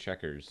can't play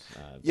checkers.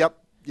 Yep.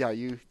 Yeah,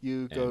 you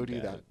go and,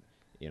 do that.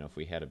 If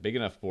we had a big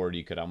enough board,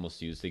 you could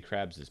almost use the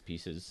crabs as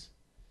pieces,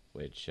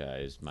 which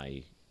is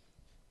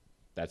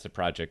that's a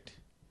project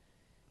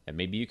that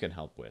maybe you can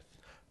help with.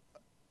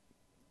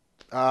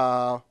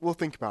 We'll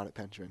think about it,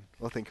 Benjamin.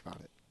 We'll think about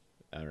it.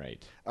 All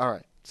right. All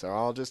right. So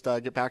I'll just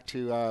get back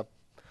to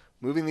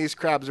moving these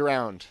crabs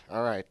around.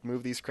 All right.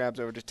 Move these crabs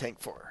over to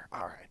tank 4.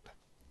 All right.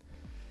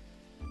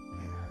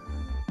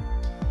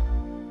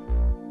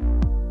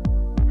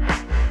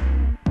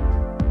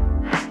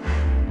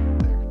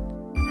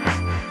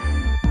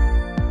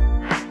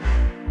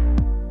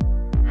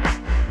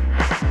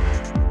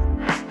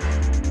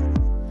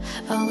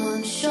 I'm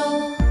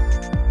unsure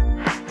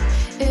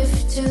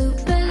if to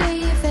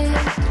believe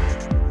it.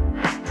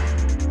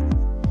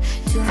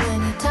 To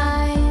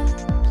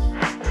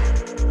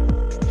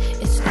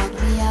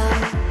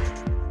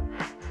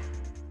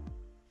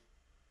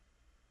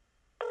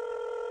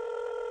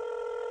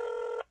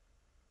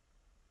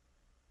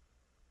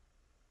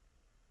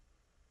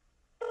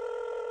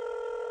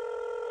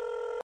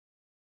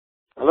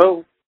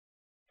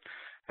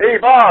Hey,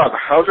 Bob.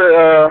 How's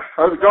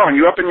it going?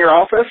 You up in your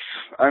office?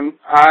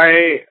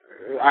 I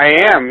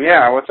am.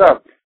 Yeah. What's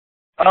up?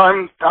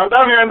 I'm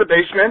down here in the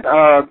basement,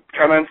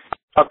 kind of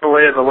up the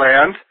lay of the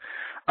land.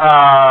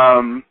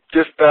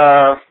 Just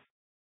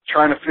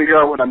trying to figure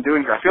out what I'm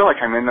doing here. I feel like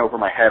I'm in over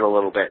my head a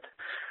little bit.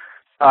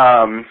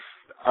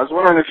 I was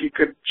wondering if you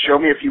could show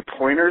me a few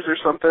pointers or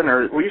something,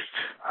 or at least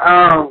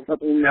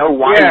let me know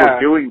why we're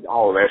doing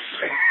all this.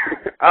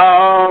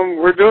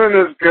 We're doing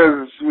this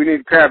because we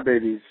need crab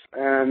babies,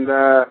 and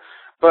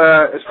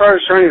but as far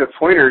as showing you the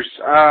pointers,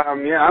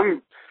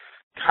 I'm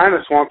kind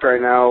of swamped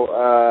right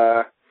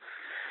now.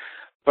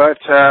 But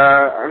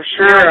I'm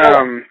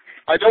sure.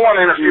 I don't want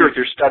to interfere with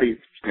your studies,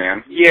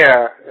 man.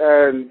 Yeah,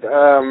 and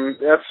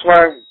that's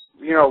why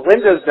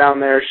Linda's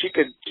down there. She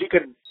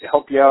could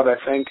help you out, I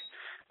think.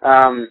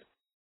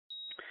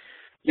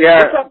 Yeah.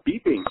 What's that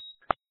beeping?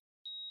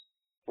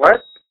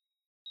 What?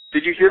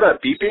 Did you hear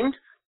that beeping?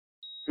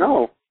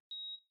 No.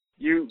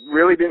 You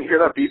really didn't hear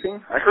that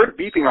beeping? I heard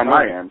beeping on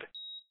my end.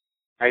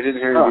 I didn't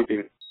hear any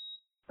beeping.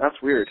 That's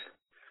weird.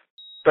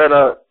 But,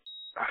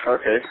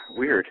 okay,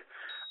 weird.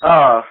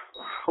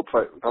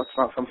 Hopefully that's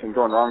not something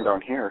going wrong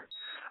down here.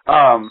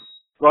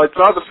 Well, it's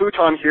not the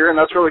futon here, and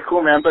that's really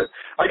cool, man, but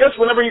I guess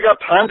whenever you got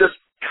time, just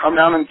come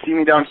down and see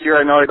me down here.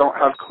 I know I don't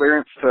have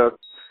clearance to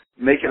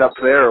make it up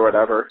there or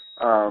whatever.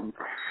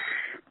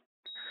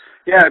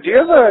 Yeah, do you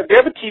have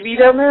a TV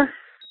down there?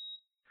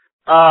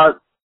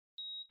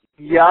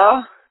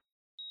 Yeah.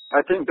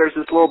 I think there's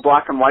this little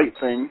black and white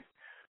thing.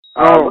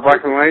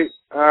 Black and white?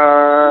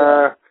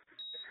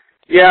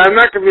 Yeah, I'm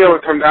not gonna be able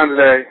to come down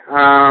today.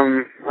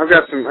 I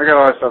got a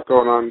lot of stuff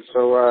going on,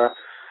 so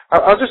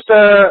I'll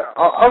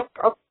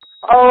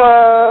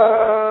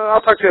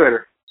talk to you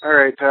later. All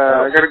right,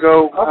 I gotta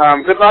go.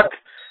 Good luck.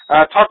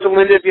 Talk to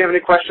Linda if you have any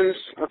questions.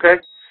 Okay.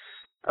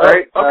 All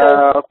right.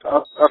 Okay.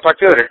 I'll talk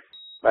to you later.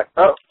 Bye.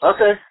 Oh,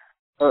 okay.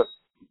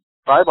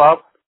 Bye, Bob.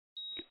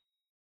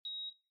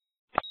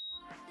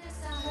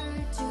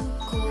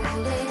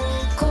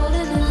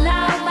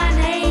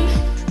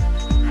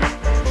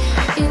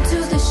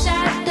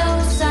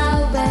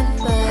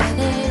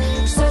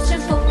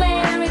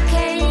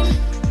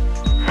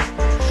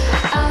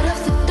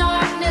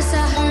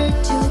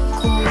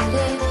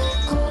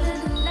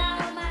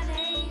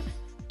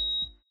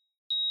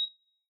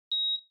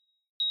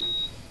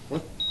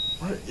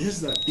 What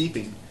is that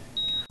beeping?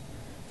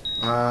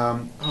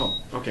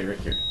 Okay, right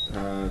here.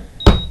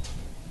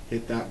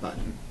 Hit that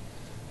button.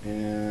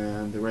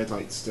 And the red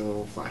light's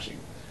still flashing.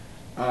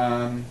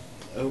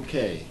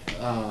 Okay.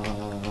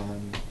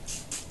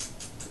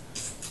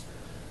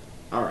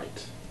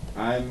 Alright.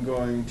 I'm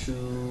going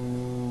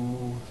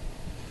to...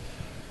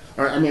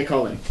 Alright, I'm gonna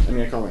call in.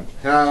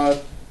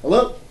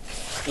 Hello?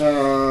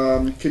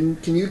 Can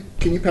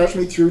you patch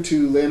me through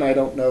to Lynn? I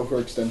don't know her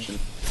extension.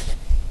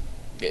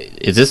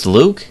 Is this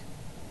Luke?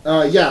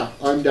 Yeah,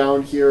 I'm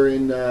down here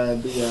in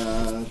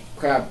the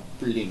crab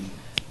breeding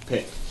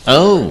pit.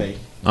 Oh,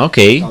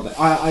 okay.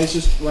 I was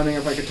just wondering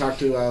if I could talk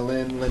to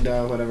Lynn,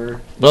 Linda,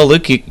 whatever. Well,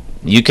 Luke,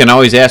 you can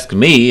always ask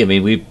me. I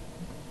mean,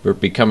 we're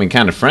becoming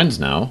kind of friends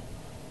now.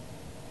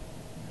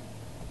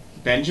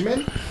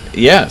 Benjamin?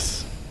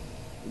 Yes.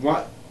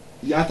 What?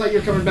 Yeah, I thought you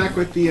were coming back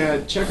with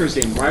the checkers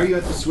game. Why are you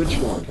at the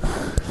switchboard?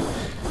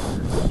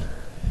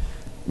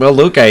 Well,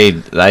 Luke,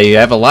 I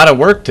have a lot of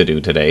work to do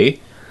today.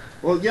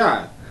 Well,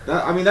 yeah.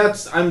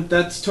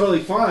 That's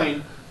totally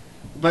fine.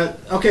 But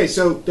okay,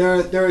 so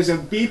there is a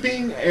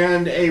beeping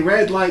and a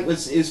red light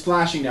is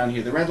flashing down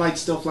here. The red light's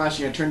still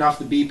flashing. I turned off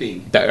the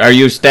beeping. Are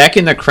you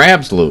stacking the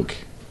crabs, Luke?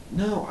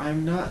 No,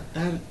 I'm not.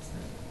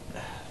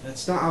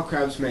 That's not how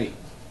crabs mate.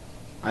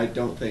 I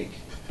don't think.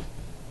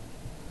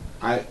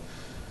 I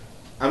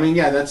mean,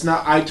 yeah, that's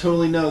not. I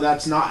totally know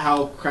that's not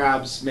how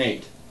crabs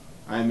mate.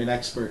 I'm an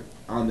expert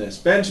on this.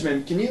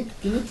 Benjamin, can you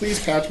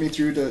please patch me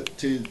through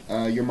to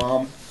your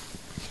mom?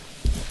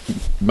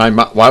 My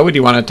why would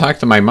you want to talk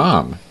to my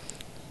mom?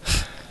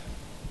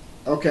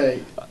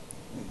 Okay,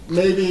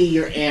 maybe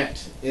your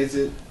aunt. Is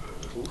it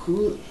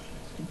who?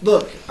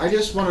 Look, I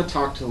just want to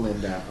talk to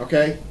Linda.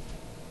 Okay.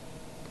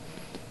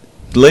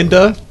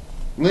 Linda?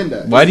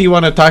 Linda. Why do you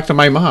want to talk to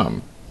my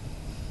mom?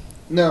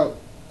 No,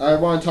 I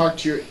want to talk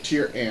to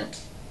your aunt.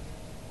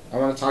 I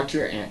want to talk to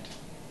your aunt,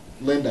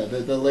 Linda,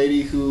 the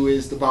lady who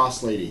is the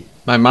boss lady.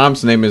 My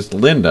mom's name is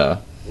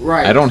Linda.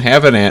 Right. I don't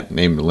have an aunt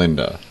named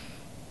Linda.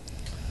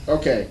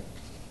 Okay.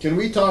 Can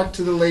we talk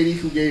to the lady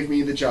who gave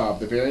me the job?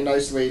 The very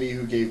nice lady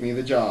who gave me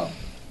the job.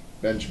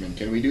 Benjamin.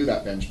 Can we do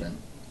that, Benjamin?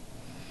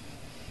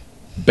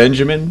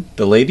 Benjamin?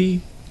 The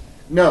lady?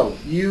 No,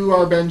 you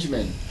are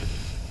Benjamin.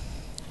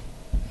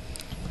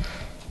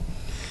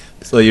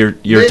 So you're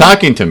Lynn,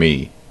 talking to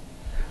me.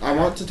 I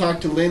want to talk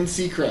to Lynn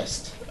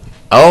Seacrest.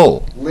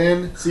 Oh.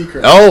 Lynn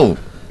Seacrest. Oh.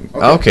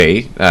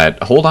 Okay.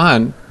 Hold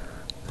on.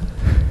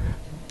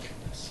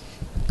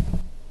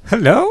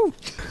 Hello?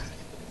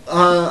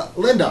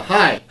 Linda,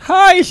 hi.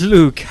 Hi,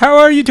 Luke. How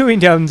are you doing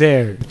down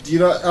there?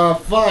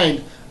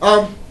 Fine.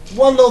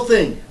 One little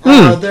thing.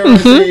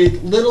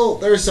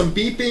 There's some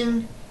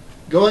beeping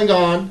going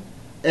on,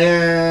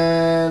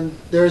 and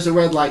there's a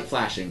red light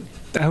flashing.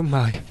 Oh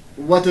my.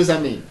 What does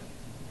that mean?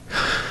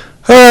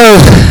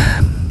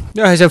 Oh,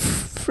 I was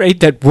afraid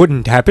that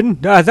wouldn't happen.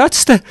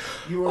 That's the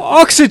You were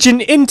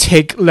oxygen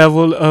intake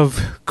level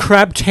of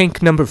crab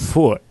tank number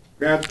 4.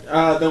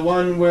 the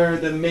one where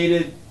the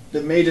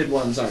mated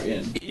ones are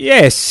in.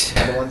 Yes.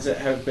 The ones that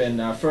have been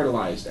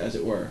fertilized, as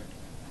it were.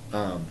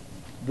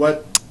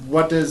 What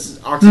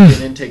does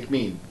oxygen intake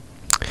mean?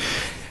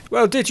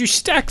 Well, did you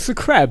stack the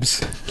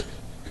crabs?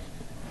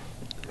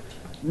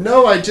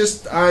 No, I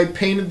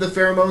painted the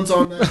pheromones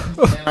on them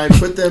and I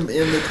put them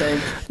in the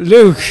tank.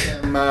 Luke.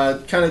 And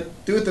kind of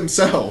do it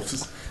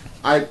themselves.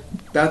 I'm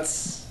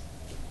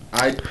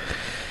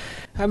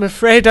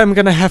afraid I'm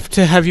gonna have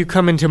to have you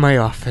come into my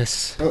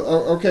office.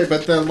 Okay,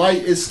 but the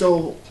light's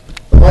still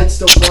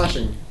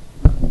flashing.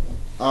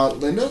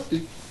 Linda,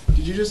 did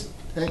you just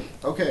hang?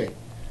 Okay,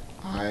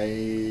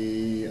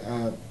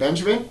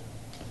 Benjamin.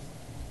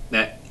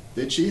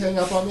 Did she hang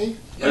up on me?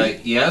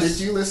 Yes. Did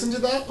you listen to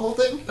that whole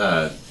thing?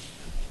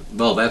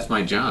 Well, that's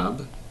my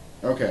job.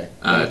 Okay,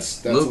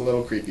 that's Luke, a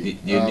little creepy.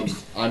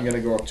 I'm gonna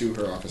go up to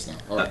her office now.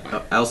 All right,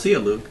 bye. I'll see you,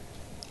 Luke.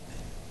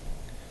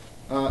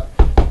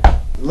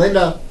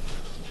 Linda,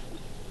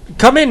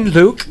 Come in,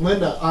 Luke.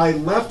 Linda, I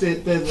left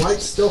it. The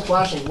light's still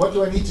flashing. What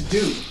do I need to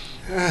do?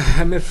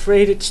 I'm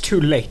afraid it's too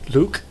late,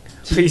 Luke.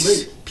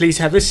 Please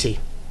have a seat.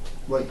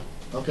 Like,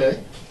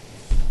 okay.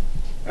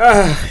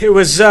 It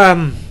was,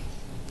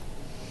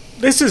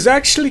 this is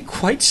actually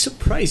quite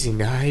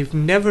surprising. I've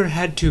never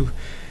had to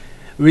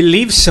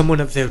relieve someone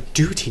of their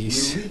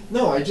duties.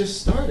 No, I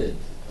just started.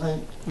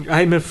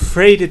 I'm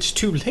afraid it's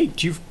too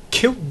late. You've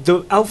killed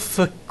the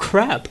alpha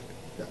crab.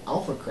 The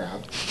alpha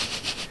crab?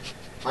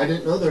 I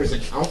didn't know there was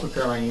an alpha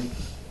crab. I mean,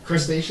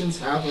 crustaceans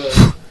have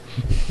a...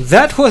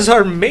 That was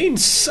our main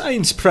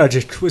science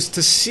project, was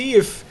to see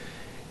if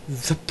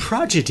the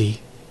progeny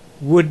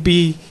would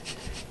be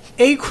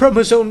a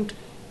chromosome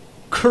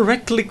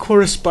correctly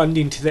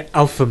corresponding to the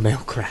alpha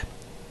male crab.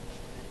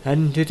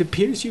 And it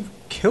appears you've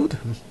killed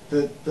him.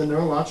 The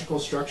neurological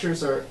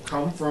structures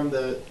come from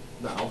the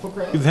alpha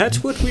crab?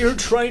 That's what we were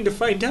trying to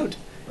find out.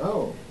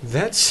 Oh.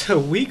 That's a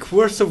week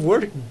worth of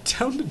work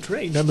down the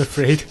drain, I'm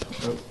afraid.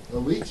 A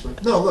week's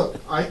worth? No, look,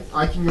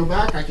 I can go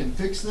back, I can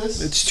fix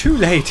this. It's too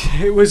late.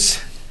 It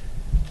was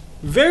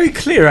very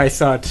clear, I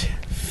thought.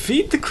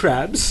 Feed the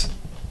crabs,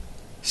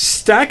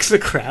 stack the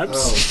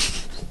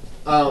crabs,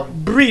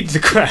 breed the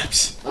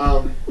crabs.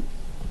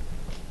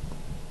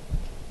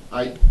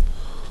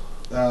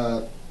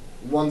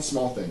 One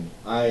small thing.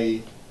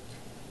 I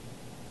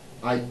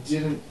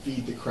didn't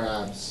feed the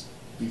crabs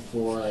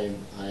before I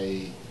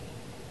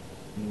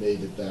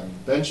mated them.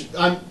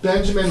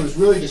 Benjamin was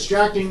really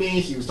distracting me.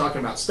 He was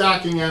talking about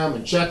stacking them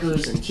and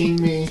checkers and king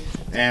me,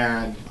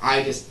 and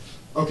I just...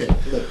 Okay,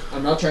 look,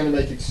 I'm not trying to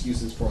make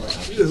excuses for my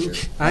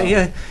actions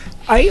here.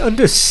 I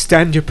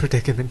understand your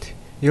predicament.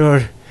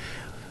 You're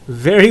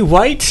very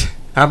white,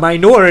 a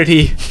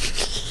minority,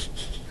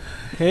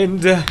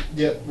 and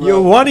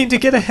you're wanting to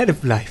get ahead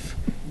of life.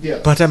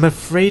 Yes. But I'm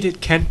afraid it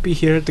can't be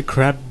here at the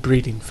crab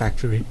breeding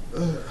factory.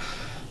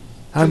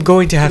 I'm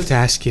going to have to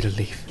ask you to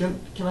leave. Can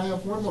I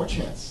have one more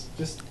chance?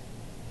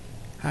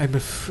 I'm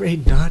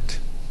afraid not.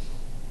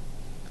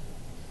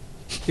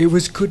 It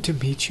was good to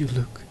meet you,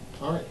 Luke.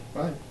 Alright,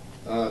 fine.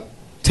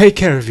 Take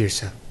care of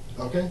yourself.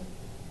 Okay.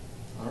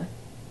 Alright.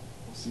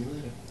 I'll see you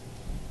later.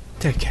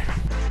 Take care.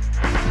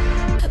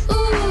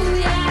 Ooh,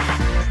 yeah.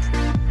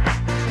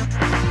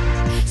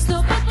 It's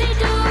not what they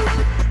do.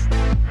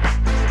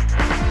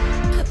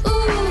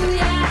 Ooh,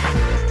 yeah.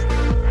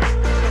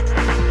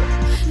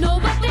 Know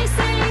what they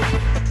say.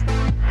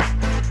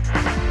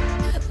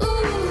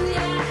 Ooh,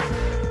 yeah.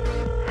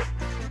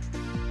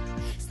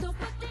 It's not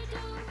what they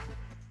do.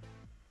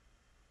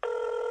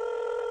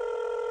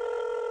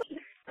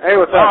 Hey,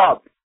 what's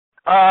up?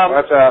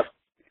 What's up?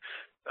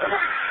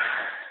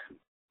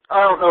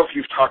 I don't know if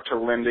you've talked to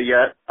Linda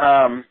yet,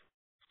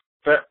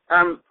 but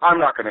I'm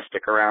not going to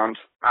stick around.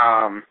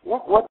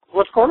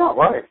 What's going on?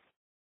 Why?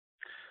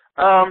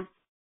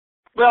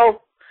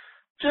 Well,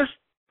 just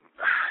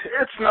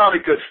it's not a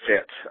good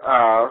fit.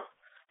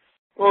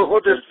 We'll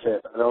just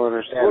fit. I don't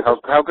understand.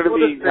 How could it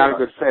be not a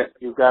good fit?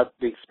 You've got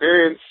the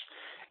experience.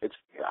 It's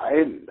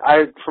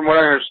I from what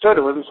I understood,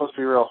 it wasn't supposed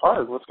to be real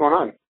hard. What's going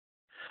on?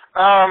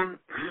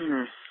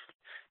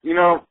 You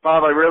know,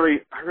 Bob, I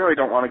really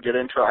don't want to get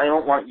into it. I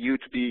don't want you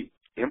to be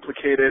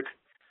implicated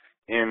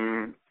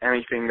in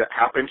anything that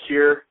happened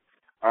here.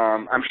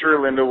 I'm sure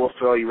Linda will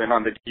fill you in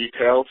on the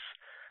details.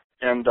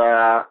 And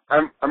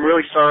I'm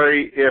really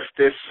sorry if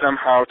this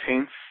somehow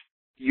taints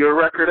your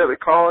record at the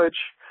college.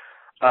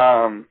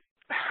 I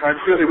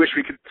really wish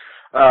we could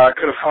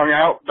have hung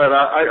out, but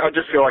I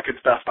just feel like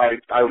it's best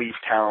I leave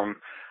town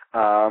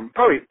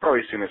probably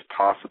as soon as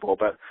possible.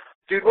 But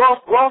dude, we'll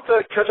have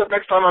to catch up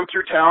next time I'm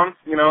through town.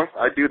 You know,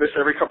 I do this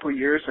every couple of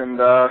years, and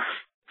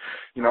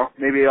you know,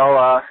 maybe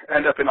I'll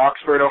end up in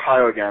Oxford,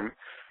 Ohio again,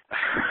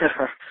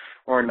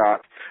 or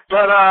not.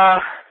 But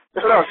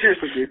no,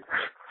 seriously, dude.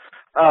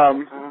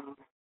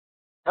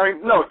 I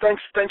mean, no, thank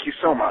you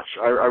so much.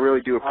 I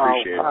really do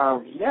appreciate it.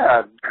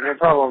 Yeah, no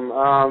problem.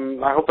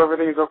 I hope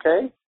everything's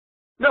okay.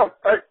 No,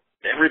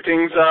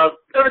 everything's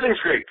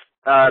great.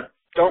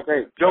 Don't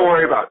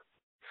worry about it.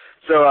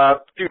 So,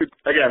 dude,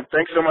 again,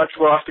 thanks so much.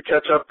 We'll have to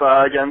catch up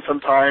again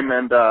sometime.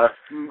 And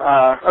Okay.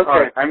 all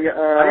right, I'm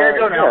gonna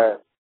go now. Yeah.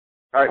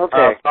 All right.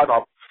 Okay. Bye,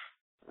 Bob.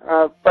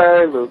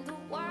 Bye, Luke. The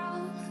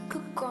world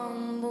could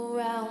crumble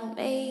around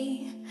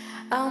me.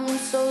 I'm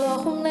so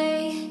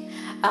lonely.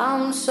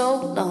 I'm so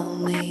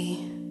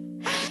lonely.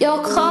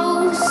 You're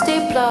close,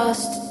 deep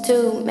lost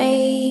to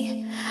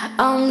me.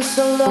 I'm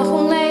so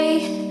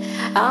lonely.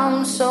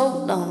 I'm so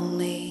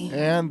lonely.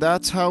 And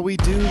that's how we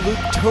do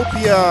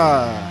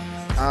Luketopia.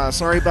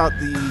 Sorry about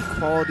the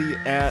quality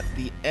at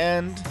the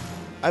end.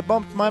 I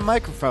bumped my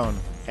microphone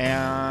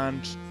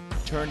and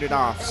turned it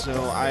off,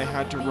 so I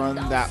had to run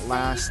that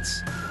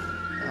last,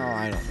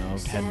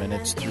 10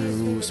 minutes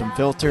through some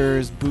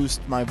filters,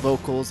 boost my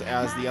vocals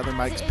as the other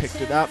mics picked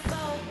it up,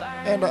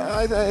 and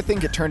I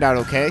think it turned out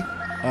okay.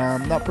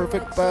 Not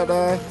perfect, but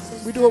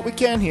we do what we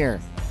can here.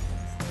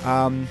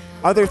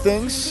 Other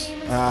things,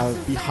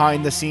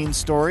 behind the scenes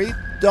story,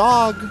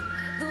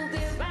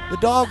 the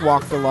dog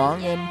walked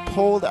along and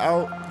pulled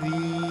out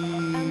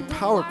the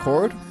power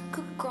cord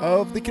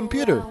of the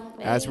computer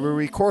as we're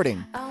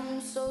recording.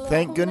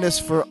 Thank goodness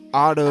for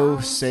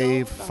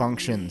auto-save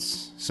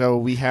functions. So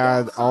we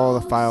had all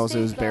the files.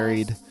 It was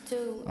buried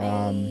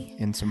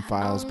in some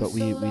files, but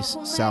we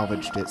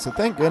salvaged it. So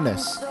thank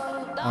goodness.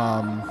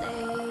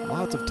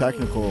 Lots of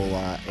technical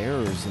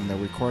errors in the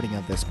recording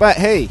of this. But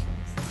hey,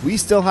 we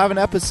still have an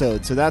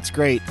episode, so that's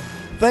great.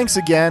 Thanks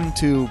again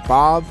to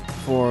Bob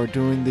for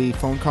doing the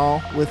phone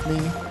call with me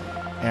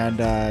and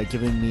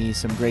giving me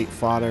some great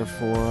fodder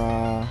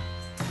for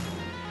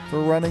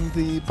running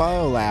the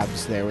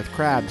biolabs there with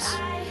crabs.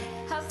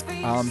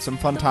 Some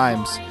fun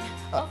times.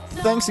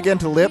 Thanks again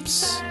to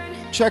Lips.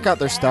 Check out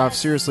their stuff.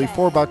 Seriously,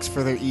 $4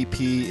 for their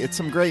EP. It's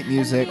some great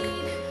music.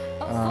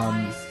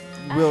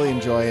 Really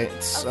enjoy it.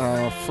 It's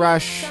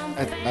fresh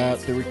at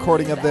the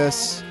recording of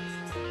this.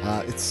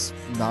 It's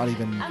not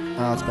even...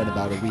 it's been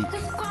about a week.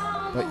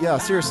 But yeah,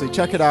 seriously,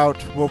 check it out.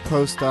 We'll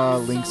post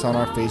links on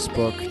our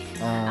Facebook.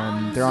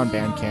 They're on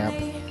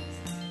Bandcamp.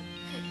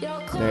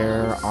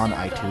 They're on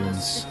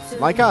iTunes.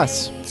 Like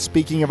us.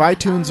 Speaking of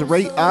iTunes,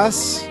 rate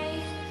us.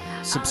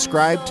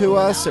 Subscribe to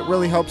us. It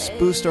really helps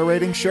boost our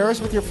rating. Share us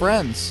with your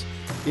friends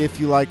if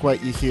you like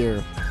what you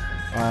hear.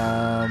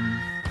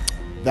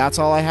 That's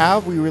all I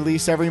have. We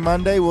release every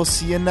Monday. We'll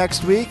see you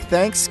next week.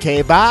 Thanks.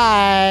 Okay,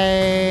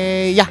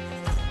 bye. Yeah.